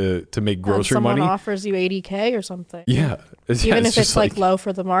struggling to make grocery someone money. offers you 80K or something. Yeah. Even if just it's like low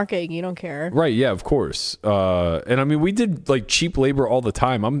for the market, you don't care. Right, yeah, of course. And I mean, we did like cheap labor all the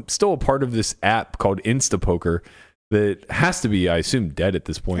time. I'm still a part of this app called Instapoker that has to be, I assume, dead at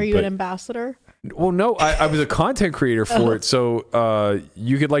this point. Are you an ambassador? Well, no, I was a content creator for it. So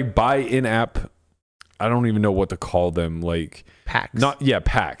you could like buy in-app, I don't even know what to call them, like Packs.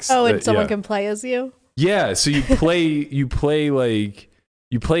 Packs. Oh, and someone can play as you? Yeah, so you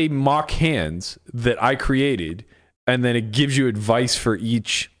play mock hands that I created, and then it gives you advice for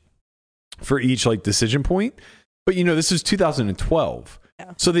each like decision point. But this is 2012.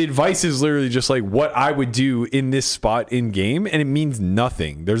 Yeah. So the advice is literally just like what I would do in this spot in game, and it means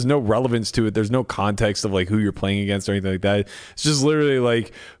nothing. There's no relevance to it. There's no context of like who you're playing against or anything like that. It's just literally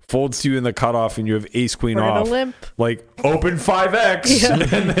like folds to you in the cutoff and you have ace queen off. Limp. Like open 5x.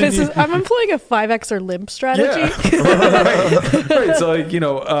 Yeah. I'm employing a 5x or limp strategy. Yeah. Right. So like,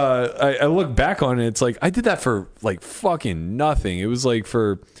 I look back on it, it's like I did that for like fucking nothing. It was like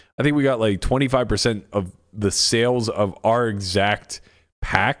I think we got like 25% of the sales of our exact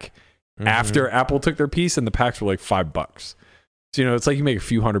pack after Apple took their piece, and the packs were like $5. So it's like you make a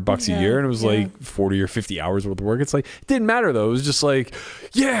few $100 a year, and it was like 40 or 50 hours worth of work. It's like it didn't matter though. It was just like,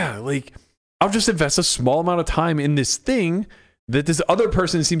 like I'll just invest a small amount of time in this thing that this other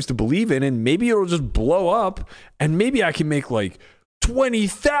person seems to believe in, and maybe it'll just blow up, and maybe I can make like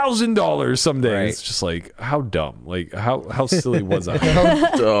 $20,000 someday. Right. It's just like, how dumb, like how silly was I?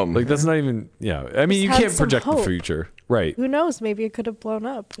 How dumb. Like that's not even. Yeah, I mean, you Just can't had some project the hope. future, right? Who knows? Maybe it could have blown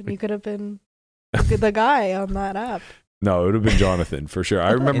up and you could have been the guy on that app. No, it would have been Jonathan for sure.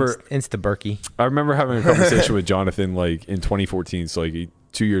 I remember Insta Berkey. I remember having a conversation with Jonathan like in 2014, so like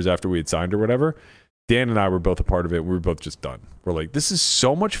 2 years after we had signed or whatever. Dan and I were both a part of it. We were both just done. We're like, this is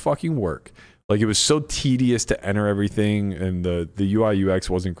so much fucking work. Like it was so tedious to enter everything, and the UI UX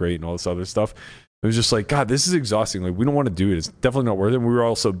wasn't great and all this other stuff. It was just like, God, this is exhausting. Like we don't want to do it. It's definitely not worth it. And we were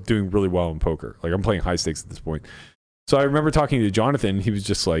also doing really well in poker. Like I'm playing high stakes at this point. So I remember talking to Jonathan, and he was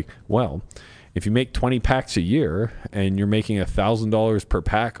just like, well, if you make 20 packs a year and you're making $1,000 per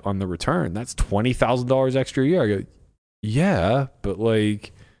pack on the return, that's $20,000 extra a year. I go, yeah, but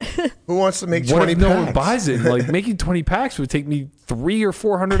like, Who wants to make what 20 if packs? no one buys it? Like making 20 packs would take me 300 or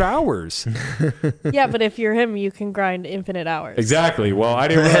 400 hours. Yeah, but if you're him, you can grind infinite hours. Exactly. Well, I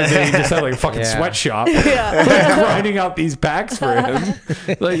didn't realize that he just had like a fucking sweatshop grinding out these packs for him.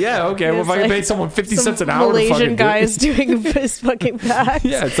 Like, yeah, okay. Well, if I can pay someone 50 cents an hour, to Malaysian fucking guys doing his fucking packs.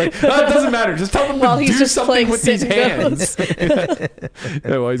 Yeah, it's like, no, it doesn't matter. Just tell them While to he's do just something playing with these sit and hands.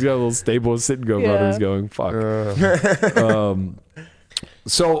 Yeah, well, he's got a little stable sit and go motor. He's going, fuck.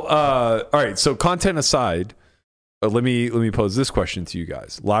 All right. So content aside, let me pose this question to you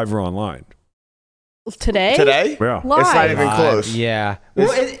guys: live or online? Today? Yeah. Live. It's not even close. Yeah.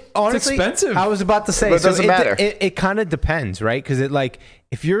 Well, honestly, expensive. I was about to say, But it doesn't matter. It kind of depends, right? Because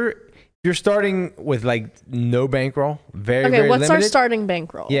if you're starting with like no bankroll, very Okay, very what's our limited, starting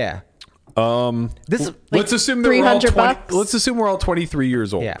bankroll? Yeah. Let's assume that we're all 300 20, bucks? let's assume we're all 23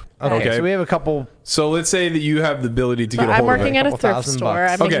 years old. Yeah. Okay. So we have a couple. So let's say that you have the ability to But get a I'm hold working of it. at a Couple thrift $1,000 store.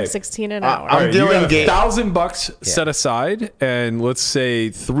 I'm Okay. making 16 an hour. I'm All right, dealing you got game. $1,000 set aside, and let's say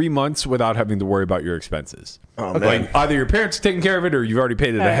 3 months without having to worry about your expenses. Oh, Like man. either your parents are taking care of it, or you've already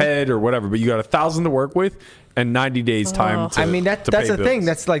paid it Okay. ahead, or whatever. But you got $1,000 to work with, and 90 days time. To, I mean, that's to pay the thing. bills.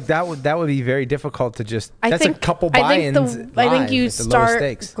 That's like that would be very difficult to just. I That's think, a couple I think buy-ins. I think live you at the lowest start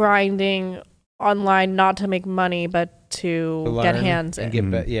stakes. grinding online not to make money, but to get Learn hands and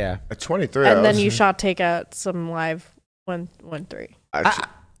in. get yeah. At 23 And hours. then you shot take out some live 1-3. Actually,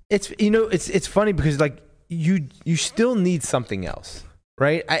 It's funny because like you still need something else,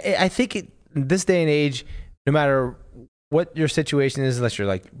 right? I think this day and age, no matter what your situation is, unless you're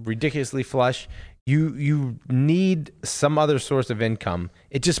like ridiculously flush, you need some other source of income.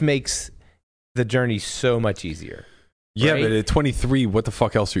 It just makes the journey so much easier. Yeah, right? but at 23, what the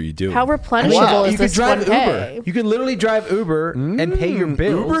fuck else are you doing? How replenishable is You could this drive 1K? Uber. You could literally drive Uber and pay your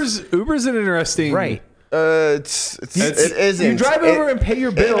bills. Uber's an interesting. Right. it isn't. You drive Uber and pay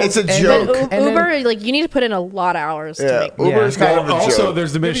your bills. It's a and joke. But then- and then- Uber, like you need to put in a lot of hours to Yeah, make Uber is kind of a Also, joke.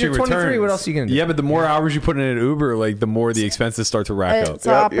 there's diminishing You're 23, returns. what else are you gonna do? Yeah, but the more hours you put in at Uber, like the more the expenses start to rack up. It's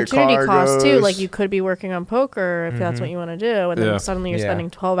an Yep, your opportunity car cost too. goes- Like you could be working on poker if that's what you want to do, and then Yeah. suddenly you're Yeah. spending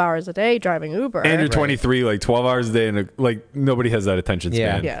 12 hours a day driving Uber. And you're 23, like 12 hours a day, and like nobody has that attention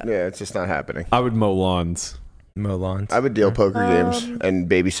Yeah. span. yeah. Yeah, it's just not happening. I would mow lawns. mow lawns. I would deal poker games and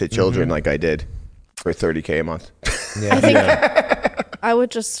babysit children like I did for $30K a month. Yeah. I think I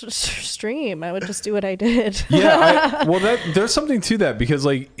would just stream. I would just do what I did. Yeah, there's something to that because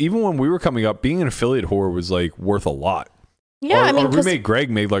like even when we were coming up, being an affiliate whore was like worth a lot. Yeah, our roommate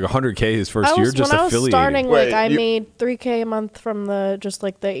Greg made like $100K his first year just when I was affiliating. starting, like I made $3K a month from the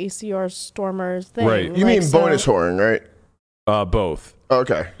ACR Stormers thing. Right. You mean bonus whoring, right? Both.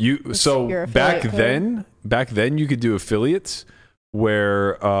 Okay. So back then you could do affiliates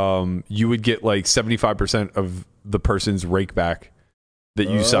where you would get like 75% of the person's rake back that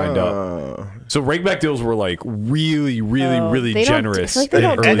you signed up. So rakeback deals were like really generous. Like they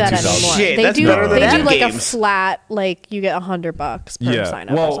don't do that anymore. Shit, they that's do better than they do app like games. a flat, like you get $100 per sign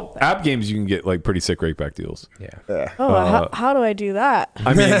up or something. App games you can get like pretty sick rakeback deals. Yeah. Oh, how do I do that?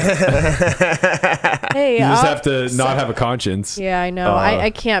 I mean, hey, you just have to not have a conscience. Yeah, I know. I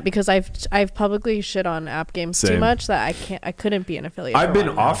can't because I've publicly shit on app games too much that I couldn't be an affiliate. I've been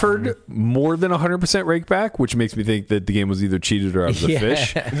offered more than 100% rakeback, which makes me think that the game was either cheated or I was a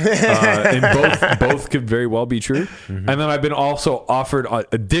fish. And both could very well be true. And then I've been also offered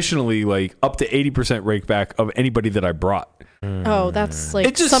additionally like up to 80% rakeback of anybody that I brought. Oh, that's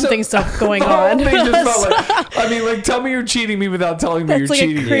like stuff going on. I mean, like, tell me you're cheating me without telling me you're like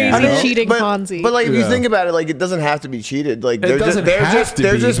cheating. A crazy cheating Ponzi. But like, if you think about it, like, it doesn't have to be cheated. Like, they're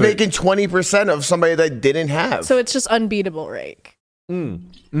just making 20% of somebody that didn't have. So it's just unbeatable rake.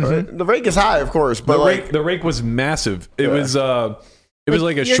 The rake is high, of course, but the rake was massive. It was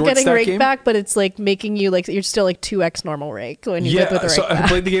like a short stack game. You're getting rake back, but it's like making you like you're still like 2x normal rake when you with the rake so back. I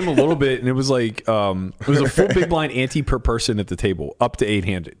played the game a little bit, and it was like it was a full big blind ante per person at the table, up to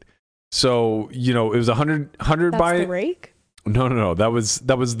 8-handed. So it was 100 by the rake. No. That was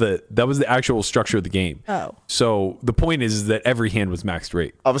the actual structure of the game. Oh. So the point is that every hand was maxed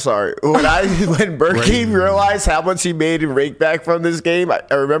rake. I'm sorry. When Berkey realized how much he made in rake back from this game, I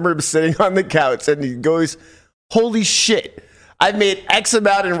remember him sitting on the couch and he goes, "Holy shit. I've made X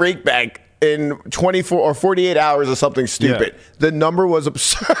amount in rake back in 24 or 48 hours or something stupid." Yeah. The number was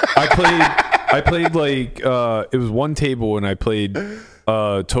absurd. I played like it was one table and I played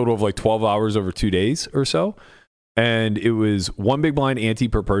a total of like 12 hours over 2 days or so. And it was one big blind ante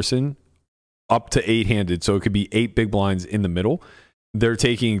per person up to 8-handed. So it could be 8 big blinds in the middle. They're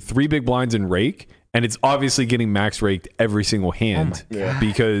taking 3 big blinds in rake. And it's obviously getting max raked every single hand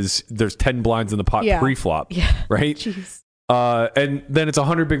because there's 10 blinds in the pot pre-flop. Yeah. Right? Jeez. And then it's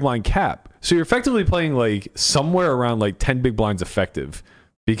 100 big blind cap. So you're effectively playing like somewhere around like 10 big blinds effective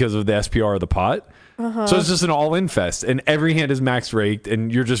because of the SPR of the pot. So it's just an all-in fest. And every hand is max raked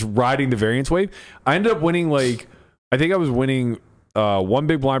and you're just riding the variance wave. I ended up winning I think I was winning 1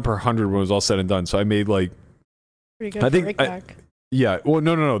 big blind per 100 when it was all said and done. So I made like... Pretty good rake back. Yeah. Well,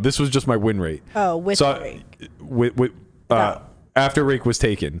 no. This was just my win rate. Oh, with rake. After rake was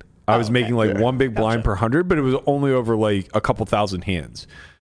taken. I was making like 1 big blind per 100, but it was only over like a couple thousand hands.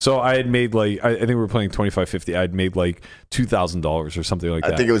 So I had made like, I think we were playing 25-50. I had made like $2,000 or something like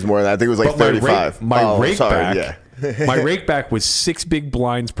that. I think it was more than that. I think it was like 35. My rake back. My rake back was 6 big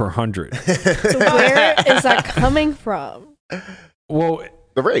blinds per 100. So where is that coming from? Well,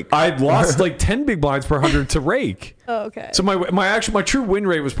 the rake. I lost like 10 big blinds per 100 to rake. Oh, okay. So my true win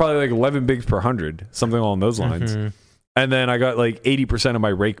rate was probably like 11 bigs per 100, something along those lines. And then I got like 80% of my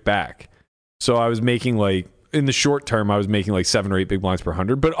rake back. So I was making like, in the short term, I was making like 7 or 8 big blinds per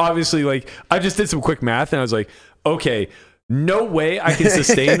 100. But obviously, like, I just did some quick math and I was like, okay, no way I can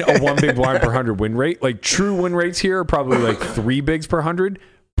sustain a 1 big blind per 100 win rate. Like, true win rates here are probably like 3 bigs per 100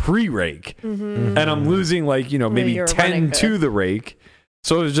 pre-rake. And I'm losing like, maybe 10 to the rake.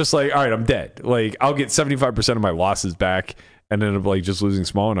 So it was just like, all right, I'm dead. Like, I'll get 75% of my losses back and end up like just losing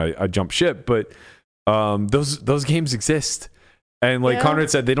small and I jump ship. But those games exist. And like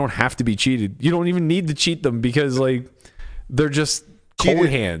Conrad said, they don't have to be cheated. You don't even need to cheat them because like they're just cold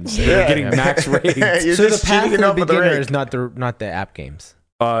hands. They're getting max rates. So the path to the beginner is not the app games.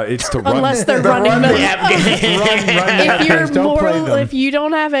 It's to run. Unless they're running the app games. If you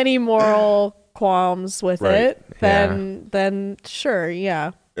don't have any moral qualms with it, then sure,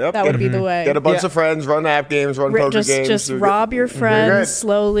 yeah. Yep. That would be the way. Get a bunch of friends, run app games, run poker games. Just rob your friends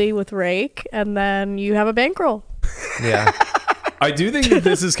slowly with rake, and then you have a bankroll. Yeah. I do think that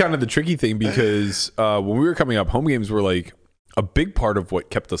this is kind of the tricky thing because when we were coming up, home games were like a big part of what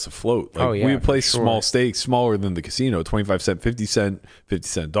kept us afloat. Like, we would play small stakes, smaller than the casino, 25 cent, 50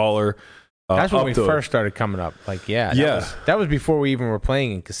 cent dollar. That's when we first started coming up. Like, that was before we even were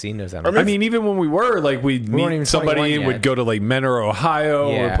playing in casinos. I mean, even when we were, like, we'd meet somebody and would go to like Menor,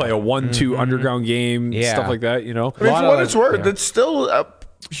 Ohio, or play a 1-2 underground game, stuff like that, I mean, for what it's worth, it's still a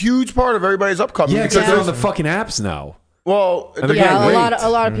huge part of everybody's upcoming. Yeah, because they're on the fucking apps now. Well, a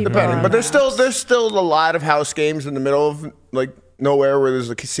lot of people. But there's still a lot of house games in the middle of like nowhere where there's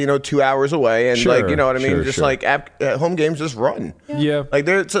a casino 2 hours away, and Sure, like, you know what I mean? sure, Just sure. like home games just run. Yeah. Like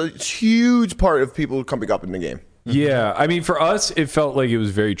it's a huge part of people coming up in the game. Yeah, I mean, for us, it felt like it was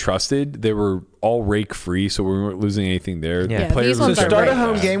very trusted. They were all rake free, so we weren't losing anything there. Yeah. The players these were ones So are start a right.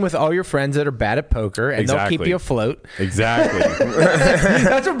 home game with all your friends that are bad at poker, and they'll keep Exactly. you afloat. Exactly.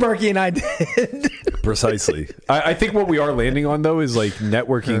 That's what Berkey and I did. Precisely. I think what we are landing on, though, is like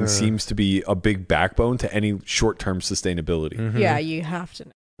networking seems to be a big backbone to any short-term sustainability. Yeah, you have to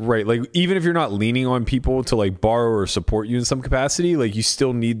know. Right. Like, even if you're not leaning on people to like borrow or support you in some capacity, like you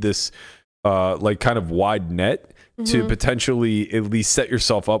still need this like kind of wide net to potentially at least set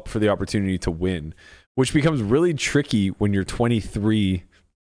yourself up for the opportunity to win, which becomes really tricky when you're 23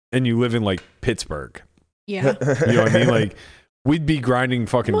 and you live in like Pittsburgh. Yeah. You know what I mean? Like, we'd be grinding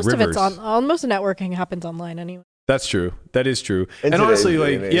fucking Most rivers. of it's on. Most of networking happens online anyway. That's true. That is true. In And honestly, today's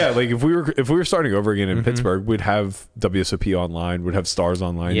day like, and yeah, age. like if we were starting over again in Pittsburgh, we'd have WSOP online, we'd have Stars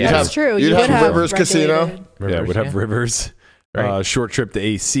online. Yeah. We'd That's have- true. you'd You have would have Rivers Casino. regulated- Yeah, we'd have Rivers. Right. Short trip to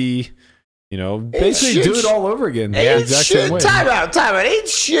AC. You know, basically shit do it all over again. Ain't exact shit, same way. time out. Ain't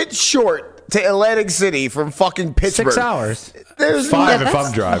shit short to Atlantic City from fucking Pittsburgh. 6 hours. There's 5 Yeah, if I'm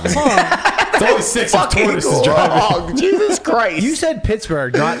that's driving. long. It's only 6 if fucking Tortoise is driving. long. Jesus Christ. You said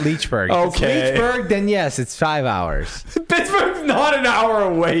Pittsburgh, not Leechburg. If it's Okay. Leechburg, then yes, it's 5 hours. Pittsburgh's not an hour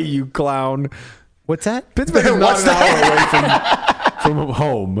away, you clown. What's that? Pittsburgh's not What's an hour away from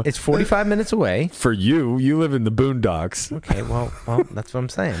home. It's 45 minutes away. For you live in the boondocks. Okay, well, that's what I'm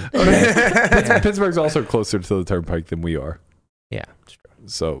saying. Pittsburgh's also closer to the turnpike than we are. Yeah, it's true.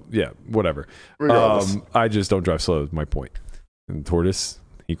 So, yeah, whatever. Regardless. I just don't drive slow, is my point. And Tortoise,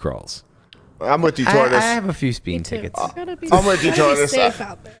 he crawls. I'm with you, I Tortoise. have a few speeding Me too. tickets. You gotta be, I'm with you, gotta be Tortoise. safe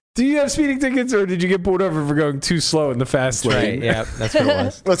out there. Do you have speeding tickets, or did you get pulled over for going too slow in the fast Right, lane? yeah, that's what it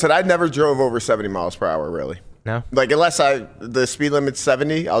was. Listen, I never drove over 70 miles per hour, really. No? Like, unless the speed limit's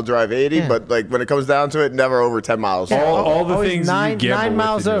 70, I'll drive 80. Yeah. But, like, when it comes down to it, never over 10 miles. All the Always things nine- you gamble 9 with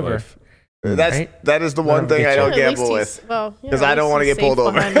miles in your over. life. Right? That is the one thing I get you. don't At least gamble he's- with. Well, yeah, 'Cause at I don't least wanna he's get pulled safe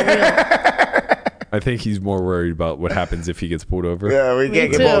over. behind the wheel. I think he's more worried about what happens if he gets pulled over. Yeah, we Me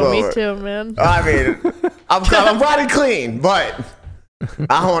can't too. get pulled over. Me too, man. I mean, I'm riding clean, but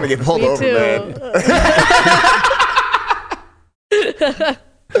I don't want to get pulled Me over, too. man.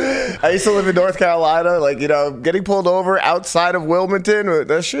 I used to live in North Carolina. Like, you know, getting pulled over outside of Wilmington,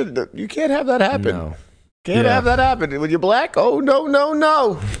 that shit, you can't have that happen. No. Can't Yeah. have that happen. When you're black, oh, no, no,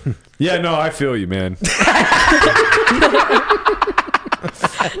 no. Yeah, no, I feel you, man.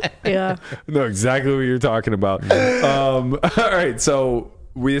 Yeah. know exactly what you're talking about. All right, so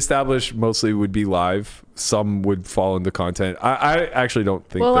we established mostly would be live. Some would fall into content. I actually don't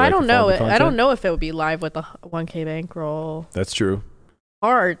think. Well, that I don't could fall know. into I don't content. know if it would be live with a 1K bankroll. That's true.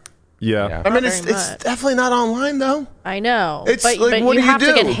 Hard. Yeah. Yeah. I mean, Not it's very it's much. definitely not online, though. I know. It's but like, what you do you have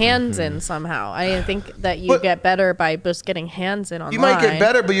to get do? hands in somehow. I think that you But- get better by just getting hands in online. You might get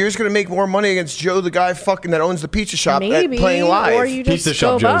better, but you're just going to make more money against Joe, the guy fucking that owns the pizza shop, Maybe. at playing live. Or you just Pizza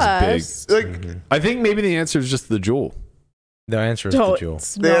Shop go Joe's bust. big. Like, I think maybe the answer is just the jewel. The answer is the Don't. jewel.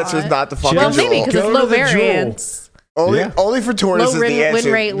 It's the answer is not the fucking Well, Joel. maybe because it's Go low to the Jewel. variance. Only for Tortoise Low is win- the answer.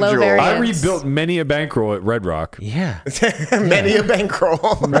 win rate, low Joel. variance. I Yes. rebuilt many a bankroll at Red Rock. Yeah. Many a bankroll.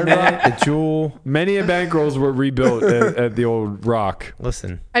 The jewel. Many a bankrolls were rebuilt at the old Rock.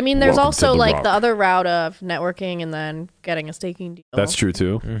 Listen. I mean, there's Welcome also to the like Rock. the other route of networking and then getting a staking deal. That's true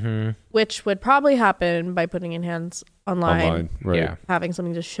too. Which would probably happen by putting in hands online, Right. Yeah. having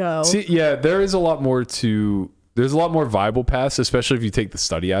something to show. See, yeah, there is a lot more to. There's a lot more viable paths, especially if you take the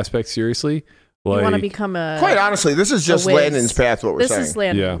study aspect seriously. you Like, want to become a. Quite honestly, this is just whiz. Landon's path, what we're This saying. is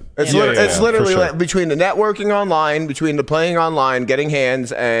Landon. Yeah. It's, Yeah, it's yeah, literally for sure. like between the networking online, between the playing online, getting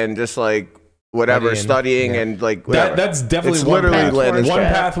hands, and just like whatever, studying Yeah. and like whatever. that's definitely It's one literally path. Landon's One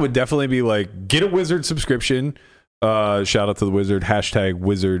path. path would definitely be like get a Wizard subscription. Shout out to the Wizard. #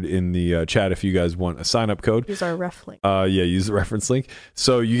 Wizard in the chat if you guys want a sign up code. Use our ref link. Yeah, use the reference link.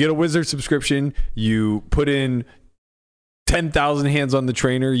 So you get a Wizard subscription. You put in 10,000 hands on the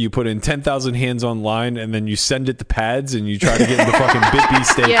trainer. You put in 10,000 hands online, and then you send it to pads, and you try to get into fucking BitB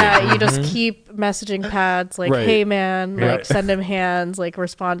staking. Yeah, you just keep messaging pads like, Right. "Hey man," like Right. send him hands, like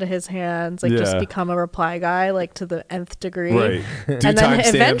respond to his hands, like just Yeah. become a reply guy, like to the nth degree. Right. Do And then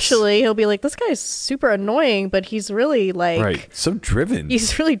timestamps. eventually he'll be like, "This guy's super annoying, but he's really like, Right. So driven.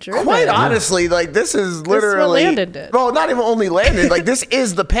 he's really driven." Quite honestly, like this is literally. Landon did. Well, not even only Landon. Like this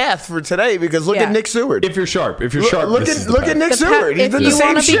is the path for today because look Yeah. at Nick Seward. If you're sharp. Look at Nick The Seward. He if did you the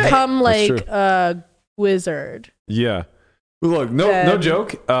same want to shit. become That's like a wizard, Yeah. Look, no Then-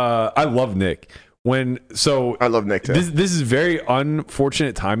 joke. I love Nick. I love Nick too. This is very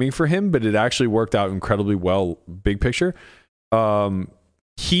unfortunate timing for him, but it actually worked out incredibly well, big picture.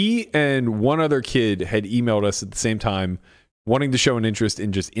 He and one other kid had emailed us at the same time wanting to show an interest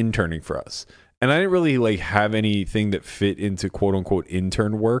in just interning for us. And I didn't really like have anything that fit into quote unquote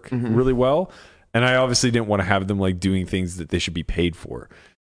intern work really well. And I obviously didn't want to have them like doing things that they should be paid for.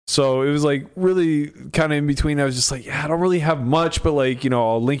 So it was like really kind of in between. I was just like, yeah, I don't really have much, but like,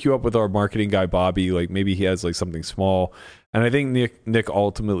 I'll link you up with our marketing guy, Bobby. Like maybe he has like something small. And I think Nick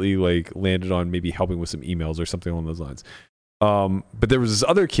ultimately like landed on maybe helping with some emails or something along those lines. But there was this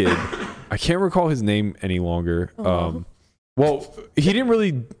other kid, I can't recall his name any longer. Well, he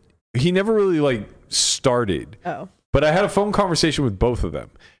never really like started. Oh. But I had a phone conversation with both of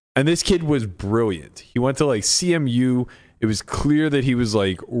them. And this kid was brilliant. He went to like CMU. It was clear that he was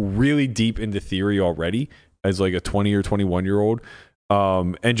like really deep into theory already as like a 20 or 21-year-old.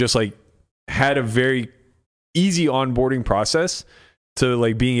 And just like had a very easy onboarding process to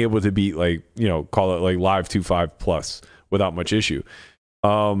like being able to be like, call it like live 2.5 plus without much issue.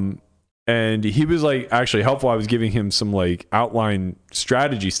 And he was like actually helpful. I was giving him some like outline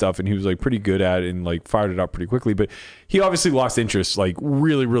strategy stuff and he was like pretty good at it and like fired it up pretty quickly. But he obviously lost interest like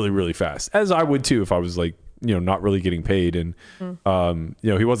really, really, really fast, as I would too if I was like, not really getting paid. And,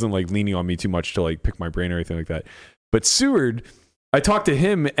 he wasn't like leaning on me too much to like pick my brain or anything like that. But Seward, I talked to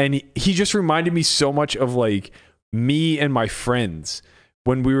him and he just reminded me so much of like me and my friends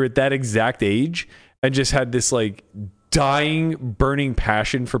when we were at that exact age and just had this like dying, burning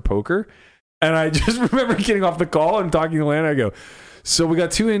passion for poker. And I just remember getting off the call and talking to Lana. I go, so we got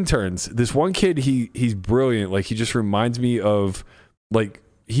 2 interns. This one kid, he's brilliant. Like he just reminds me of like,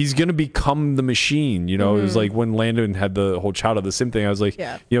 he's going to become the machine. It was like when Landon had the whole Child of the Sim thing. I was like,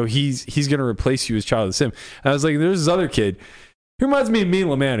 he's going to replace you as Child of the Sim. And I was like, there's this other kid. He reminds me of me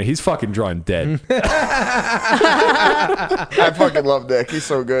and LaManna. He's fucking drawing dead. I fucking love Nick. He's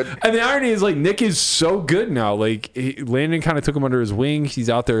so good. And the irony is, like, Nick is so good now. Like, Landon kind of took him under his wing.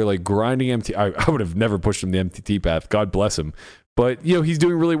 He's out there, like, grinding MT. I would have never pushed him the MTT path. God bless him. But, he's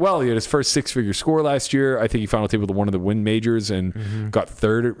doing really well. He had his first 6-figure score last year. I think he final tabled one of the win majors and got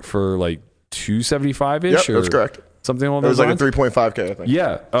third for, like, 275-ish. Yep, that's correct. Something along those lines. It was like a 3.5K, I think.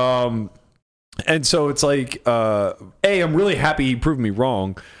 Yeah. And so it's like, A, I'm really happy he proved me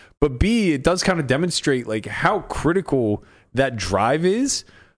wrong, but B, it does kind of demonstrate like how critical that drive is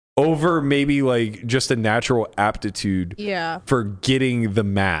over maybe like just a natural aptitude for getting the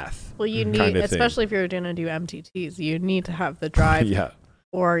math. Well, you need, especially if you're going to do MTTs, you need to have the drive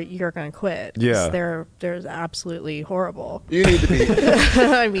or you're going to quit. Yeah. They're absolutely horrible. You need to be.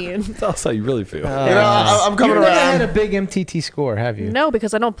 I mean. That's how you really feel. I'm coming around. You never had a big MTT score, have you? No,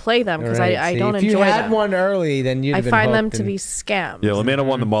 because I don't play them because I don't enjoy them. If you had one early, then you'd have been find them to be scams. Yeah, LaManna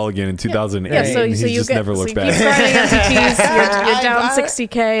won the Mulligan in 2008. Yeah, so he you just never looked back. You grinding MTTs, you're down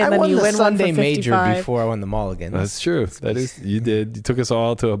 60K, and then you win one for 55. I won the Sunday major before I won the Mulligan. That's true. That is, you did. You took us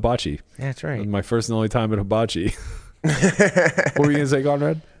all to Hibachi. That's right. That was my first and only time at Hibachi. What were you going to say,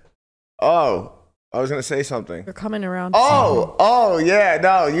 Conrad? Oh, I was going to say something. You're coming around. Oh, yeah.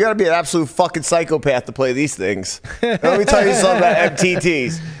 No, you got to be an absolute fucking psychopath to play these things. Let me tell you something about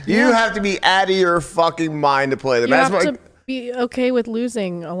MTTs. You have to be out of your fucking mind to play them. You have to be okay with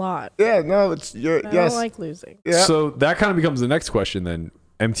losing a lot. Yeah, no, I don't like losing. Yeah. So that kind of becomes the next question then.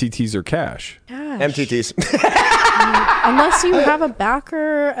 MTTs or cash? MTTs. Unless you have a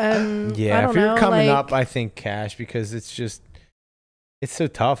backer and if you're coming up, I think cash because it's so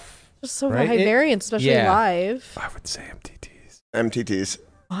tough. Just so high variance, especially live. I would say MTTs. MTTs.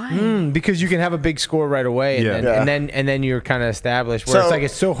 Why? Because you can have a big score right away, and then you're kind of established. Where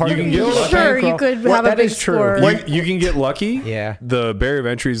it's so hard. You could have a big score. You can get lucky. Yeah. The barrier of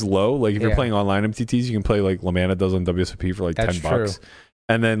entry is low. Like if you're playing online MTTs, you can play like LaManna does on WSOP for like $10.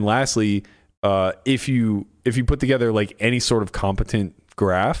 And then lastly, if you put together like any sort of competent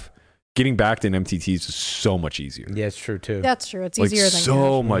graph, getting backed in MTTs is so much easier. Yeah, it's true too. That's true. It's easier than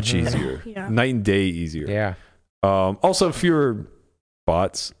so much easier. Night and day easier. Yeah. Also fewer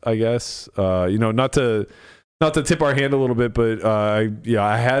bots, I guess. Not to tip our hand a little bit, but I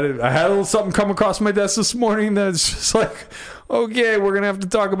had a little something come across my desk this morning that's just like, okay, we're gonna have to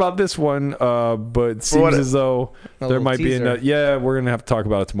talk about this one. But it seems as though there might be another. Yeah, we're gonna have to talk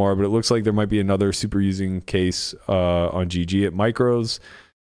about it tomorrow. But it looks like there might be another super using case on GG at Micros.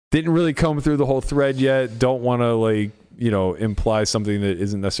 Didn't really come through the whole thread yet. Don't want to imply something that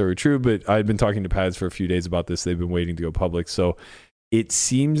isn't necessarily true, but I'd been talking to Pads for a few days about this. They've been waiting to go public. So it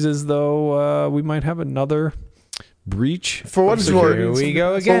seems as though we might have another Breach. For what it's Here worth, we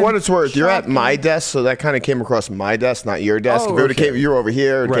go again. for what it's worth, you're at my desk, so that kind of came across my desk, not your desk. Oh, If it would've okay. came, you're over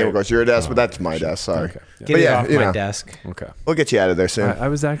here, it Right. came across your desk, but that's my desk. Sorry, Okay. Yeah. Get But it yeah, off you my know. desk. Okay. we'll get you out of there soon. I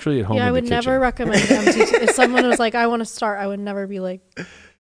was actually at home. Yeah, I in the would never kitchen. recommend MTT. If someone was like, I want to start, I would never be like.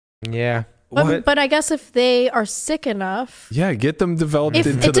 Yeah. But I guess if they are sick enough, Yeah, get them developed if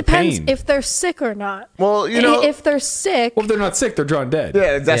into it the depends pain. if they're sick or not. Well, you know, If they're sick, well, if they're not sick, they're drawn dead.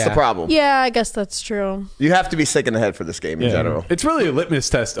 yeah, that's the Yeah. problem. yeah, I guess that's true. You have to be sick in the head for this game in general. It's really a litmus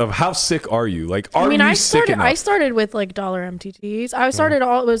test of how sick are you? Like, are I mean, you I sick enough? started with like dollar MTTs. I started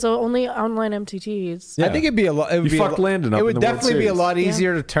it was only online MTTs. Yeah. I think it'd be a lot. You fucked Landon up It in would the World definitely be a Series. lot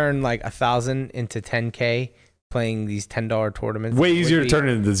easier to turn like 1,000 into 10K playing these $10 tournaments. Way It would easier to be- turn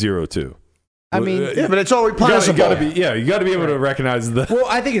it into 0 too. I mean, Yeah, but it's all You replenishable. gotta be able to recognize the. well,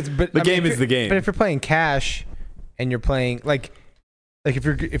 I think it's but The I mean, game if is you're- the game. But if you're playing cash, and you're playing like if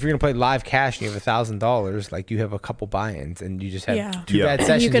you're gonna play live cash and you have $1,000, like you have a couple buy-ins and you just have Yeah. two Yeah. bad And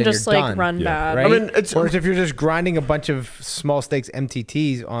sessions you can and just you're like done, run Yeah. bad. right? I mean, it's- Whereas if you're just grinding a bunch of small stakes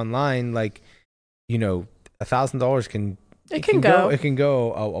MTTs online, like $1,000 can It can go. It can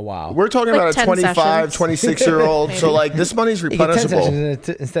go a while. We're talking Like about a 10 25, sessions. 26-year-old. So, like, this money's You get 10 replenishable. sessions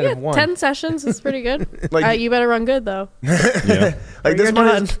instead Yeah, of one. 10 sessions is pretty good. Like- You better run good though. Yeah. Like, this You're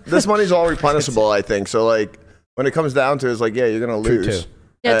money's, done. this money's all replenishable, I think. So, like, when it comes down to it, it's like, yeah, you're going to True, lose. too.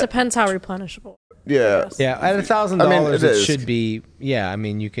 Yeah, Uh, it depends how replenishable. Yeah. Yes. Yeah, at $1,000, I mean, it it is. should be. Yeah, I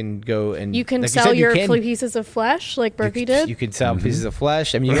mean, you can go and You can like sell said, your can- pieces of flesh like Berkey did. You could sell Mm-hmm. pieces of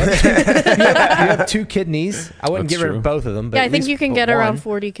flesh. I mean, you have 2 kidneys. I wouldn't That's get rid true. of both of them. But Yeah, I at think least you can put get one. around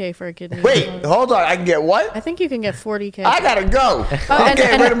 40K for a kidney. Wait, hold on. I can get what? I think you can get 40K. I got to go. Oh, I'm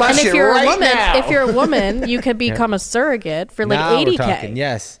getting rid of my and shit if you're right a woman, now. if you're a woman, you could become a surrogate for like Now we're 80K. talking,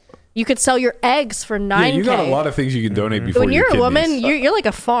 yes. You could sell your eggs for 9K. Yeah, you got a lot of things you can donate before when your you're a woman, kidneys. you're like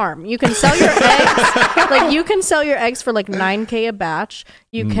a farm. You can sell your eggs. Like you can sell your eggs for like 9K a batch.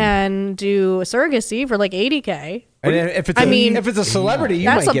 You can do surrogacy for like 80K. And then if it's if it's a celebrity, you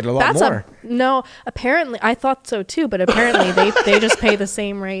might get a lot more. No, apparently I thought so too, but apparently they just pay the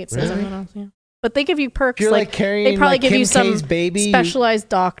same rates as everyone else. Yeah. But they give you perks. If you're like like carrying they probably like give Kim you some K's baby, specialized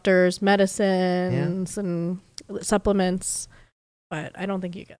doctors, medicines, and supplements. But I don't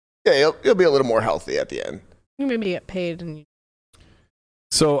think you get. Yeah, you'll be a little more healthy at the end. You maybe get paid and.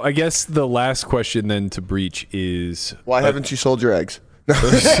 So I guess the last question then to Breach is Why haven't you sold your eggs?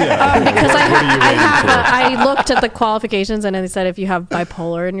 Because I looked at the qualifications and it said if you have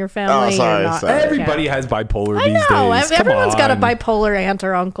bipolar in your family, sorry, you're not. sorry. everybody has bipolar I these know. days. Come Everyone's got a on. bipolar aunt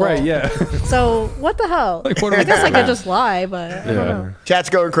or uncle. Right, yeah. So what the hell? Like, what are we I guess I doing? could just lie, but I don't know. Chat's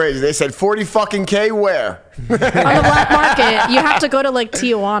going crazy. They said 40 fucking K where? On the black market, you have to go to like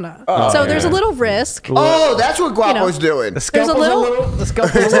Tijuana. So there's a little risk. Oh, that's what Guapo's doing. the There's a scalpel's little- the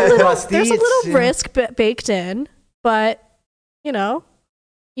scalpel's a little rusty. There's a It's- little risk baked in, but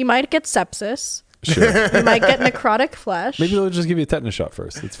you might get sepsis. Sure. You might get necrotic flesh. Maybe they'll just give you a tetanus shot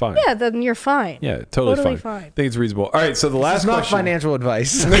first. It's fine. Yeah, then you're fine. Yeah, totally, Totally fine. fine. I think it's reasonable. All right, so the last It's not question. financial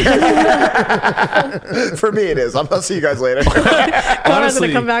advice. For me, it is. I'll see you guys later. Conrad's Honestly-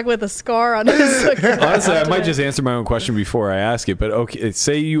 gonna come back with a scar on his. Honestly, I might just answer my own question before I ask it. But okay,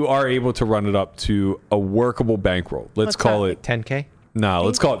 say you are able to run it up to a workable bankroll. Let's What's call that? it. 10K,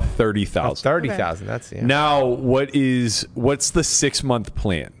 Let's call it 30,000. 30,000. That's Now, what's the 6-month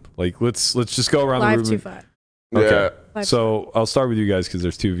plan? Like, let's just go around Live the room. 2-5. Okay. Live So I'll start with you guys because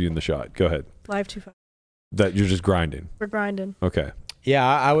there's 2 of you in the shot. Go ahead. Live 2-5. That you're just grinding. We're grinding. Okay. Yeah,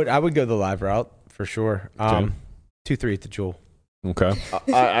 I would go the live route for sure. 2-3 at the Jewel. Okay.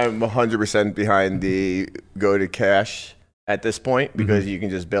 I'm 100% behind the go to cash at this point because you can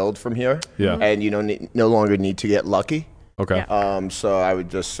just build from here. Yeah. And you no longer need to get lucky. Okay. Yeah. So I would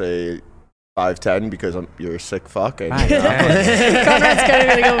just say 5-10 because you're a sick fuck. And, Conrad's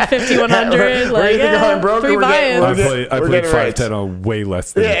gonna go 50-100. Like, going broke? 3 We're getting- buy-ins. I We're played getting right. 5-10 on way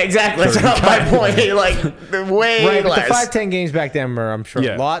less than. Yeah, exactly. That's not my point. Like, way Right, but less. the 5-10 games back then were, I'm sure,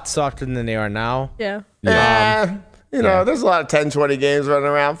 Yeah. a lot softer than they are now. Yeah. Yeah, there's a lot of 10-20 games running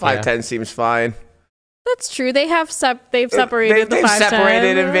around. 5-10 seems fine. That's true. They have they've separated the They've 5-10.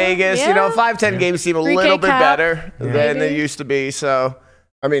 separated in Vegas. Yeah. You know, 5-10 games seem a 3K little bit cap, better than maybe. they used to be. So,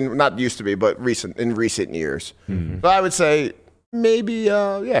 I mean, not used to be, but in recent years. So I would say maybe,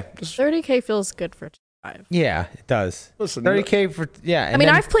 just 30K feels good for 2-5. Yeah, it does. listen. 30K for I mean,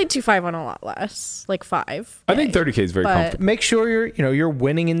 I've played 2-5 on a lot less, like 5. I think 30K is very But- comfortable. make sure you're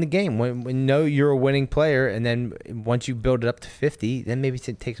winning in the game. When know you're a winning player, and then once you build it up to 50, then maybe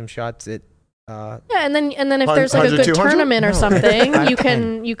take some shots at. Yeah, and then if there's like a 100, good 200? tournament or No. something, you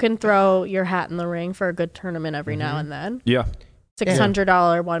 5-10. can throw your hat in the ring for a good tournament every now and then. Yeah. $600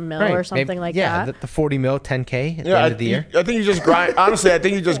 $1 mil or something like that. Yeah, the 40 mil, 10K at the Yeah, end of the year. I think you just grind. Honestly, I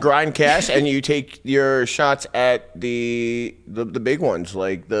think you just grind cash and you take your shots at the big ones,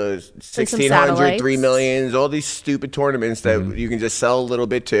 like the 1,600, satellites. 3 millions, all these stupid tournaments that you can just sell a little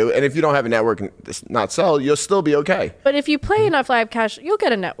bit to. And if you don't have a network and not sell, you'll still be okay. But if you play enough live cash, you'll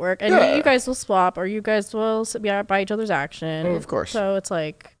get a network, and Yeah. you guys will swap, or you guys will buy each other's action. Oh, of course. So it's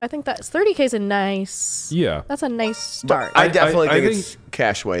like, I think that's 30K is a nice. Yeah. That's a nice start. I definitely I think think- it's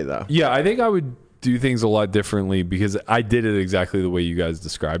cash way though. Yeah, I think I would do things a lot differently because I did it exactly the way you guys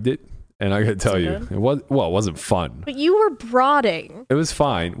described it. And I got to tell you, good? it wasn't fun. But you were broading. It was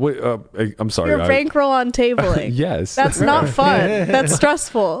fine. Wait, I'm sorry. Your bankroll on tabling. Yes. That's not fun. That's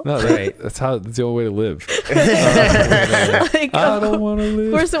stressful. No, Right. that's the only way to live. Like, I don't want to of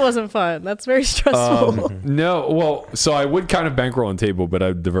live. course it wasn't fun. That's very stressful. No, well, so I would kind of bankroll on table, but I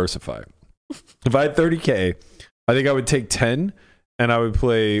would diversify. If I had 30K, I think I would take 10 and I would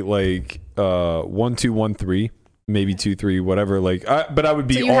play like 1-2-1-3, maybe 2-3, whatever. Like, but I would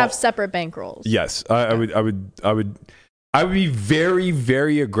be. So you have separate bankrolls. Yes, I would be very,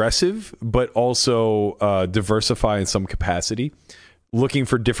 very aggressive, but also diversify in some capacity, looking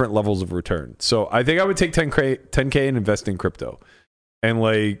for different levels of return. So I think I would take 10K and invest in crypto, and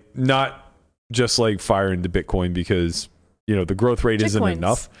like not just like fire into Bitcoin because the growth rate isn't Shitcoins.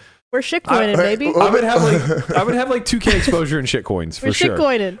 enough. We're shitcoining, baby. I would have like 2K exposure in shitcoins for We're sure.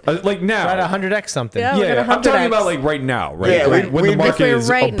 shitcoining. Like now, Try to 100x something. Yeah. We're yeah, gonna I'm talking 100x. about like right now, right? Yeah, Like, when the we'd- market if we're is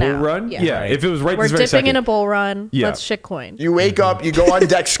right a bull now. run. Yeah. Yeah, Right. if it was right We're this very dipping second. in a bull run. Yeah. Let's shitcoin. You wake up, you go on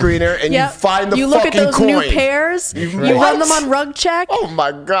Deck Screener, and Yep. you find the you look fucking at those coin. new pairs. You What? run them on rug check. Oh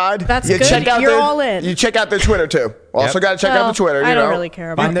my god, That's you good. Check out You're their, all in. You check out their Twitter too. Also got to check out the Twitter. I you don't know? really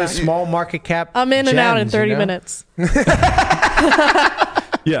care about Find that. those small market cap. I'm in and out in gems, 30 minutes.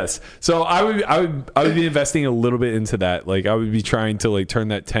 Yes. So I would be investing a little bit into that. Like I would be trying to like turn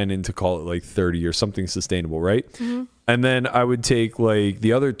that 10 into call it like 30 or something sustainable, right? Mm-hmm. And then I would take like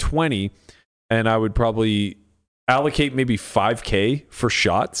the other 20 and I would probably allocate maybe 5K for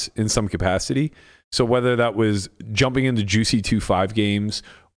shots in some capacity. So whether that was jumping into juicy 2-5 games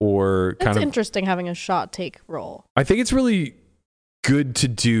or It's kind of interesting having a shot take roll. I think it's really good to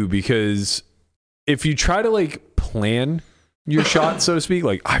do because if you try to like plan your shot, so to speak,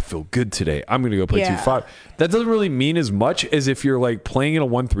 like I feel good today, I'm gonna go play Yeah. 2-5. That doesn't really mean as much as if you're like playing in a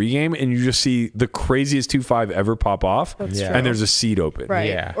 1-3 game and you just see the craziest 2-5 ever pop off, That's Yeah. true. and there's a seat open. Right.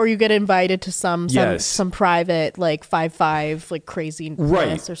 Yeah. Or you get invited to some Yes. private like 5-5 like crazy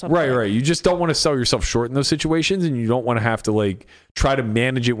Right, or something. right. You just don't want to sell yourself short in those situations, and you don't want to have to like try to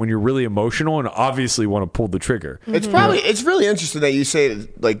manage it when you're really emotional and obviously want to pull the trigger. It's it's really interesting that you say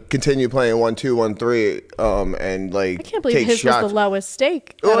like continue playing 1-2, 1-3, and like I can't believe take his shots. was the lowest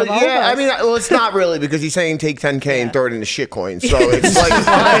stake. Well, out of all yeah, of I us. mean, well, it's not really because he's saying take 10K and throw it into shitcoins. So it's like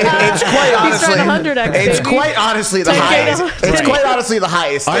it's quite honestly, trying to 100x, it's baby. quite honestly the 10K to highest. 100. It's quite honestly the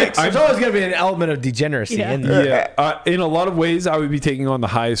highest. stakes. There's always going to be an element of degeneracy Yeah. in there. Yeah, in a lot of ways, I would be taking on the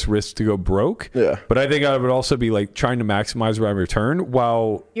highest risk to go broke. Yeah. But I think I would also be like trying to maximize my return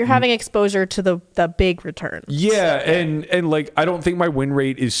while You're having exposure to the big returns. yeah, and like I don't think my win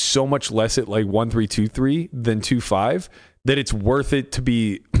rate is so much less at like 1-3, 2-3 than 2-5 that it's worth it to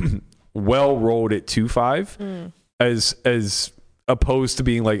be well rolled at 2-5 as opposed to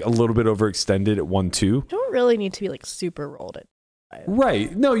being like a little bit overextended at 1-2. You don't really need to be like super rolled it.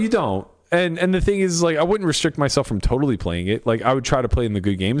 Right. No, you don't. And the thing is, like, I wouldn't restrict myself from totally playing it. Like, I would try to play in the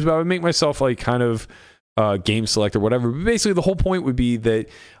good games, but I would make myself like kind of game select or whatever. But basically, the whole point would be that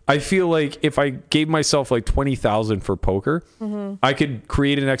I feel like if I gave myself like 20,000 for poker, I could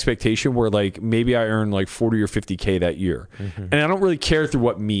create an expectation where like maybe I earn like 40 or 50K that year, and I don't really care through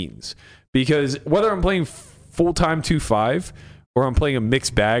what means, because whether I'm playing full time 2-5 or I'm playing a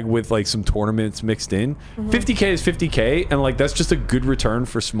mixed bag with like some tournaments mixed in, 50K is 50K, and like that's just a good return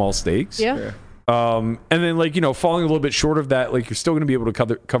for small stakes. Yeah. And then like, falling a little bit short of that, like you're still going to be able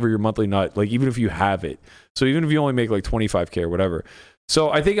to cover your monthly nut, like even if you have it. So even if you only make like 25K or whatever. So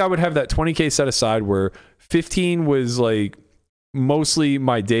I think I would have that 20K set aside where 15 was like mostly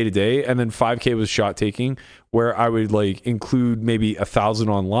my day to day, and then 5K was shot taking, where I would like include maybe 1,000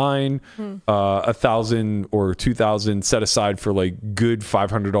 online, 1,000 or 2,000 set aside for like good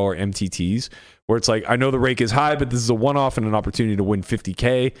 $500 MTTs, where it's like I know the rake is high, but this is a one-off and an opportunity to win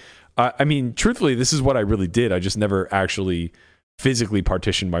 50K. I mean, truthfully, this is what I really did. I just never actually physically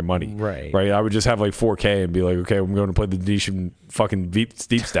partitioned my money. Right. I would just have like 4K and be like, okay, I'm going to play the Venetian fucking deep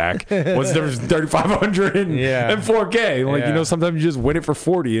stack. What's the difference between 3,500 and 4K? Like, sometimes you just win it for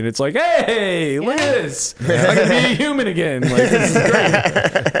 40 and it's like, hey, look at this. I can be a human again. Like, this is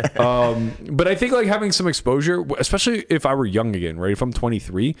great. But I think like having some exposure, especially if I were young again, right? If I'm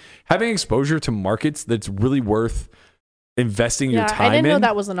 23, having exposure to markets that's really worth investing your time in. I didn't know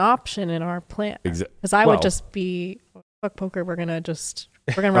that was an option in our plan. Because I would just be, fuck poker, we're going to run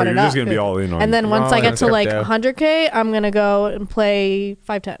it up. Just going to be all in on and then once I get to like crypto. 100K, I'm going to go and play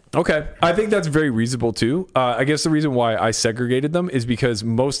 510. Okay. I think that's very reasonable too. I guess the reason why I segregated them is because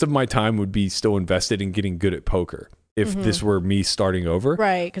most of my time would be still invested in getting good at poker if this were me starting over.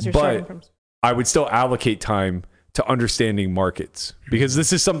 Right, because you're starting from... I would still allocate time to understanding markets because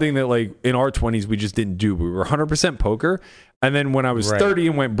this is something that like in our 20s we just didn't do. We were 100% poker. And then when I was 30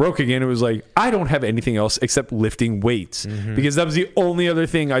 and went broke again, it was like, I don't have anything else except lifting weights because that was the only other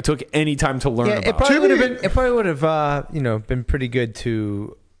thing I took any time to learn about. It probably would have been pretty good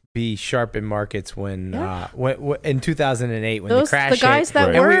to be sharp in markets when in 2008 when the crash the guys hit. that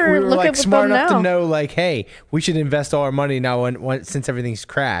And we were were look like at smart them enough now. to know like, hey, we should invest all our money now since everything's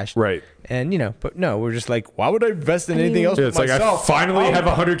crashed. Right. And but no, we're just like, why would I invest in anything else? Yeah, but it's like I myself? finally have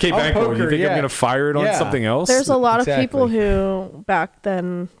a 100K bankroll. poker, You think I'm going to fire it on something else? There's a lot Exactly. of people who back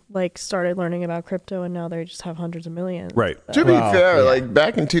then like started learning about crypto and now they just have hundreds of millions. Right. To be fair, like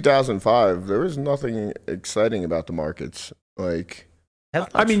back in 2005, there was nothing exciting about the markets. Like,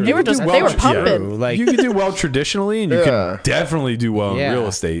 I mean, They were you could just- do they were well- pumping. yeah. Like You can do well traditionally, and you can definitely do well in real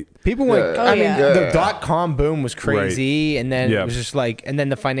estate. people went. Yeah. I mean, Yeah. the .com boom was crazy, and then Yeah. it was just like, and then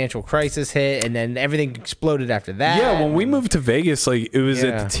the financial crisis hit, and then everything exploded after that. Yeah, when we moved to Vegas, like it was Yeah.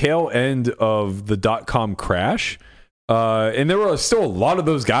 at the tail end of the .com crash, and there were still a lot of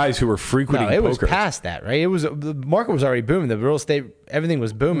those guys who were frequenting No, it was poker. past that, right? It was the market was already booming. The real estate, everything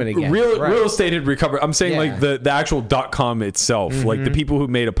was booming again. Real estate had recovered. I'm saying Yeah. like the actual .com itself, like the people who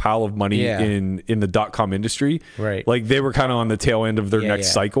made a pile of money Yeah. in the .com industry, Right. Like they were kind of on the tail end of their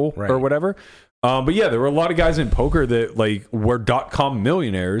next cycle Right. or whatever. But yeah, there were a lot of guys in poker that like were .com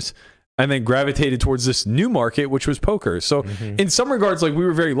millionaires and then gravitated towards this new market, which was poker. So in some regards, like we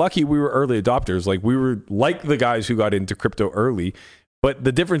were very lucky. We were early adopters. Like we were like the guys who got into crypto early. But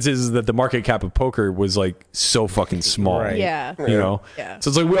the difference is that the market cap of poker was like so fucking small. Right. Yeah. You know? Yeah. So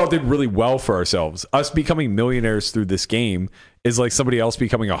it's like we all did really well for ourselves. Us becoming millionaires through this game is like somebody else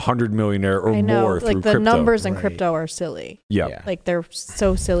becoming 100 millionaire or I know. more Like through the crypto. numbers in crypto are silly. Yeah. Yeah. Like they're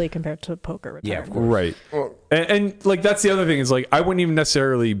so silly compared to poker return. Yeah, of course. Right. And like that's the other thing is like I wouldn't even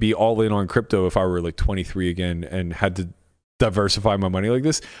necessarily be all in on crypto if I were like 23 again and had to diversify my money like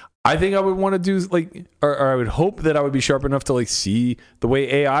this. I think I would want to do like, or I would hope that I would be sharp enough to like see the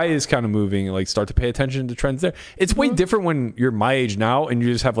way AI is kind of moving and like start to pay attention to trends there. It's way different when you're my age now and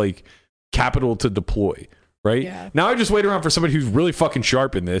you just have like capital to deploy, right? Yeah. Now I just wait around for somebody who's really fucking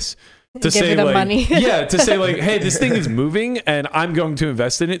sharp in this to Give say you the like, money. yeah, to say like, hey, this thing is moving and I'm going to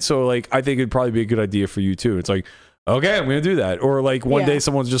invest in it. So like, I think it'd probably be a good idea for you too. It's like, okay, I'm going to do that. Or like one day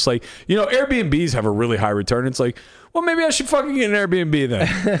someone's just like, Airbnbs have a really high return. It's like, well, maybe I should fucking get an Airbnb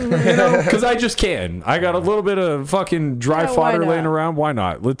then, because I just can. I got a little bit of fucking dry why fodder not? laying around. Why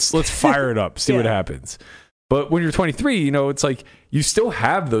not? Let's fire it up, see what happens. But when you're 23, it's like you still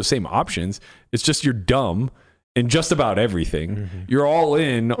have those same options. It's just you're dumb in just about everything. You're all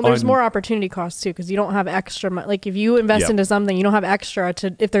in. Well, there's on, more opportunity costs too because you don't have extra money. Like if you invest into something, you don't have extra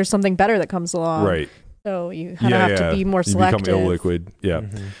to if there's something better that comes along. right. So you kind of have to be more You selective. become illiquid. Yeah.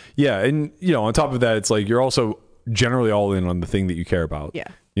 Yeah. And, on top of that, it's like you're also generally all in on the thing that you care about. Yeah.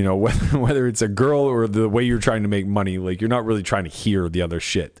 Whether it's a girl or the way you're trying to make money, like you're not really trying to hear the other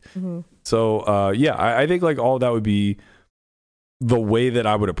shit. So, I think like all that would be the way that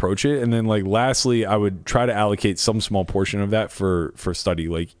I would approach it. And then like, lastly, I would try to allocate some small portion of that for study.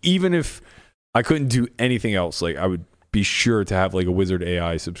 Like even if I couldn't do anything else, like I would be sure to have like a Wizard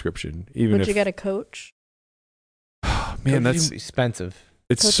AI subscription. Even Would if you get a coach? man, that's expensive.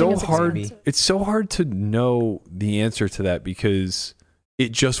 it's Coaching so is hard. expensive. It's so hard to know the answer to that because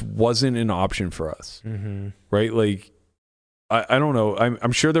it just wasn't an option for us, right? Like, I don't know.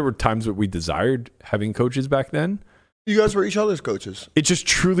 I'm sure there were times that we desired having coaches back then. you guys were each other's coaches. It just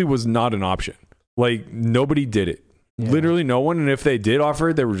truly was not an option. Like nobody did it. Literally no one. And if they did offer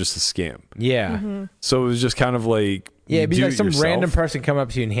it, they were just a scam. Yeah. So it was just kind of like, Yeah, it'd be do like it some yourself. random person come up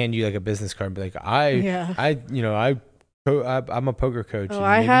to you and hand you like a business card and be like, I'm a poker coach. Oh, and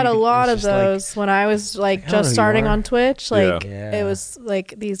I maybe had you a could- lot it's of just like- those when I was like I don't know just who you starting are. on Twitch. Like Yeah. it was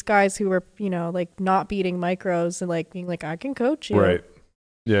like these guys who were, like not beating micros and like being like, I can coach you. right.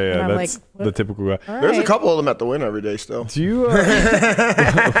 Yeah. And I'm That's like, the what? typical guy. All There's a right. couple of them at the win every day still. Do you,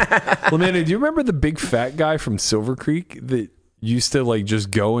 Lamanna, do you remember the big fat guy from Silver Creek that used to like just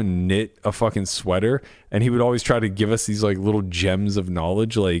go and knit a fucking sweater, and he would always try to give us these like little gems of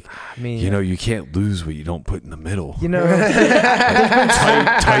knowledge, like, you can't lose what you don't put in the middle. Tight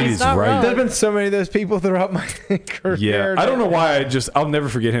is right. There's been so many of those people throughout my career. Yeah, I don't know why. I'll never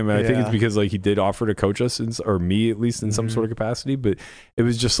forget him, and I think it's because like he did offer to coach us, or me at least, in some sort of capacity. But it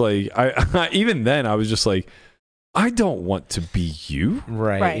was just like I even then I was just like, I don't want to be you.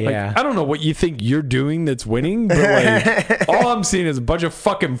 Right. Like, Yeah. I don't know what you think you're doing that's winning, but like all I'm seeing is a bunch of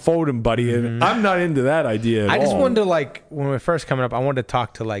fucking folding, buddy, and I'm not into that idea at all. I just wanted to, like, when we were first coming up, I wanted to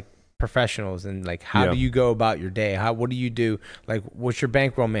talk to like professionals and like, how do you go about your day? What do you do? Like, what's your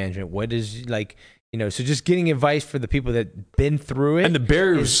bankroll management? What is like, so just getting advice for the people that been through it. And the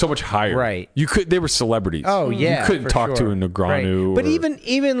barrier was so much higher. Right. They were celebrities. Oh yeah. You couldn't talk to a Negreanu. Right. But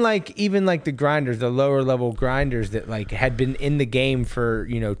even like the grinders, the lower level grinders that like had been in the game for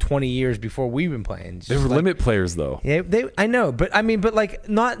 20 years before we've been playing. They were like, limit players though. Yeah, I know, but I mean, but like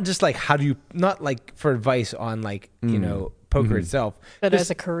not just like not like for advice on like poker itself, but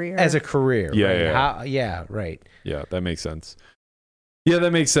as a career. Yeah, right? Yeah, right. Yeah, that makes sense. Yeah,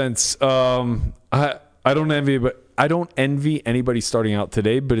 that makes sense. I don't envy anybody starting out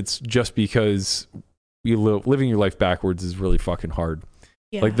today, but it's just because living your life backwards is really fucking hard.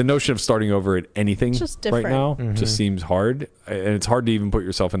 Yeah. Like the notion of starting over at anything right now just seems hard, and it's hard to even put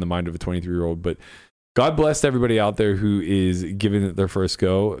yourself in the mind of a 23-year-old. But God bless everybody out there who is giving it their first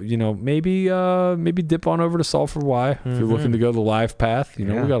go. Maybe dip on over to Solve for Why if you're looking to go the live path. We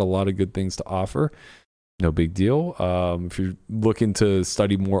got a lot of good things to offer. No big deal. If you're looking to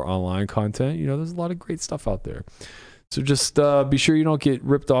study more online content, there's a lot of great stuff out there. So just be sure you don't get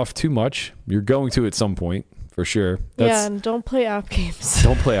ripped off too much. You're going to at some point, for sure. And don't play app games.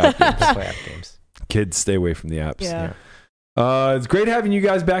 Don't play app games. Kids, stay away from the apps. Yeah. It's great having you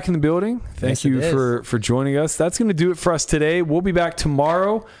guys back in the building. Thank you for joining us. That's going to do it for us today. We'll be back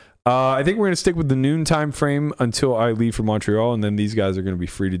tomorrow. I think we're going to stick with the noon time frame until I leave for Montreal, and then these guys are going to be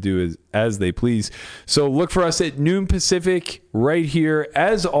free to do as they please. So look for us at noon Pacific right here,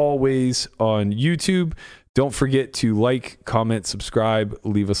 as always, on YouTube. Don't forget to like, comment, subscribe,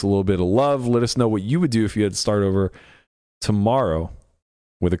 leave us a little bit of love. Let us know what you would do if you had to start over tomorrow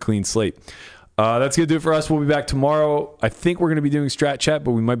with a clean slate. That's going to do it for us. We'll be back tomorrow. I think we're going to be doing Strat Chat,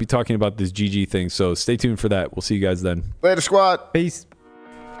 but we might be talking about this GG thing. So stay tuned for that. We'll see you guys then. Later, squad. Peace.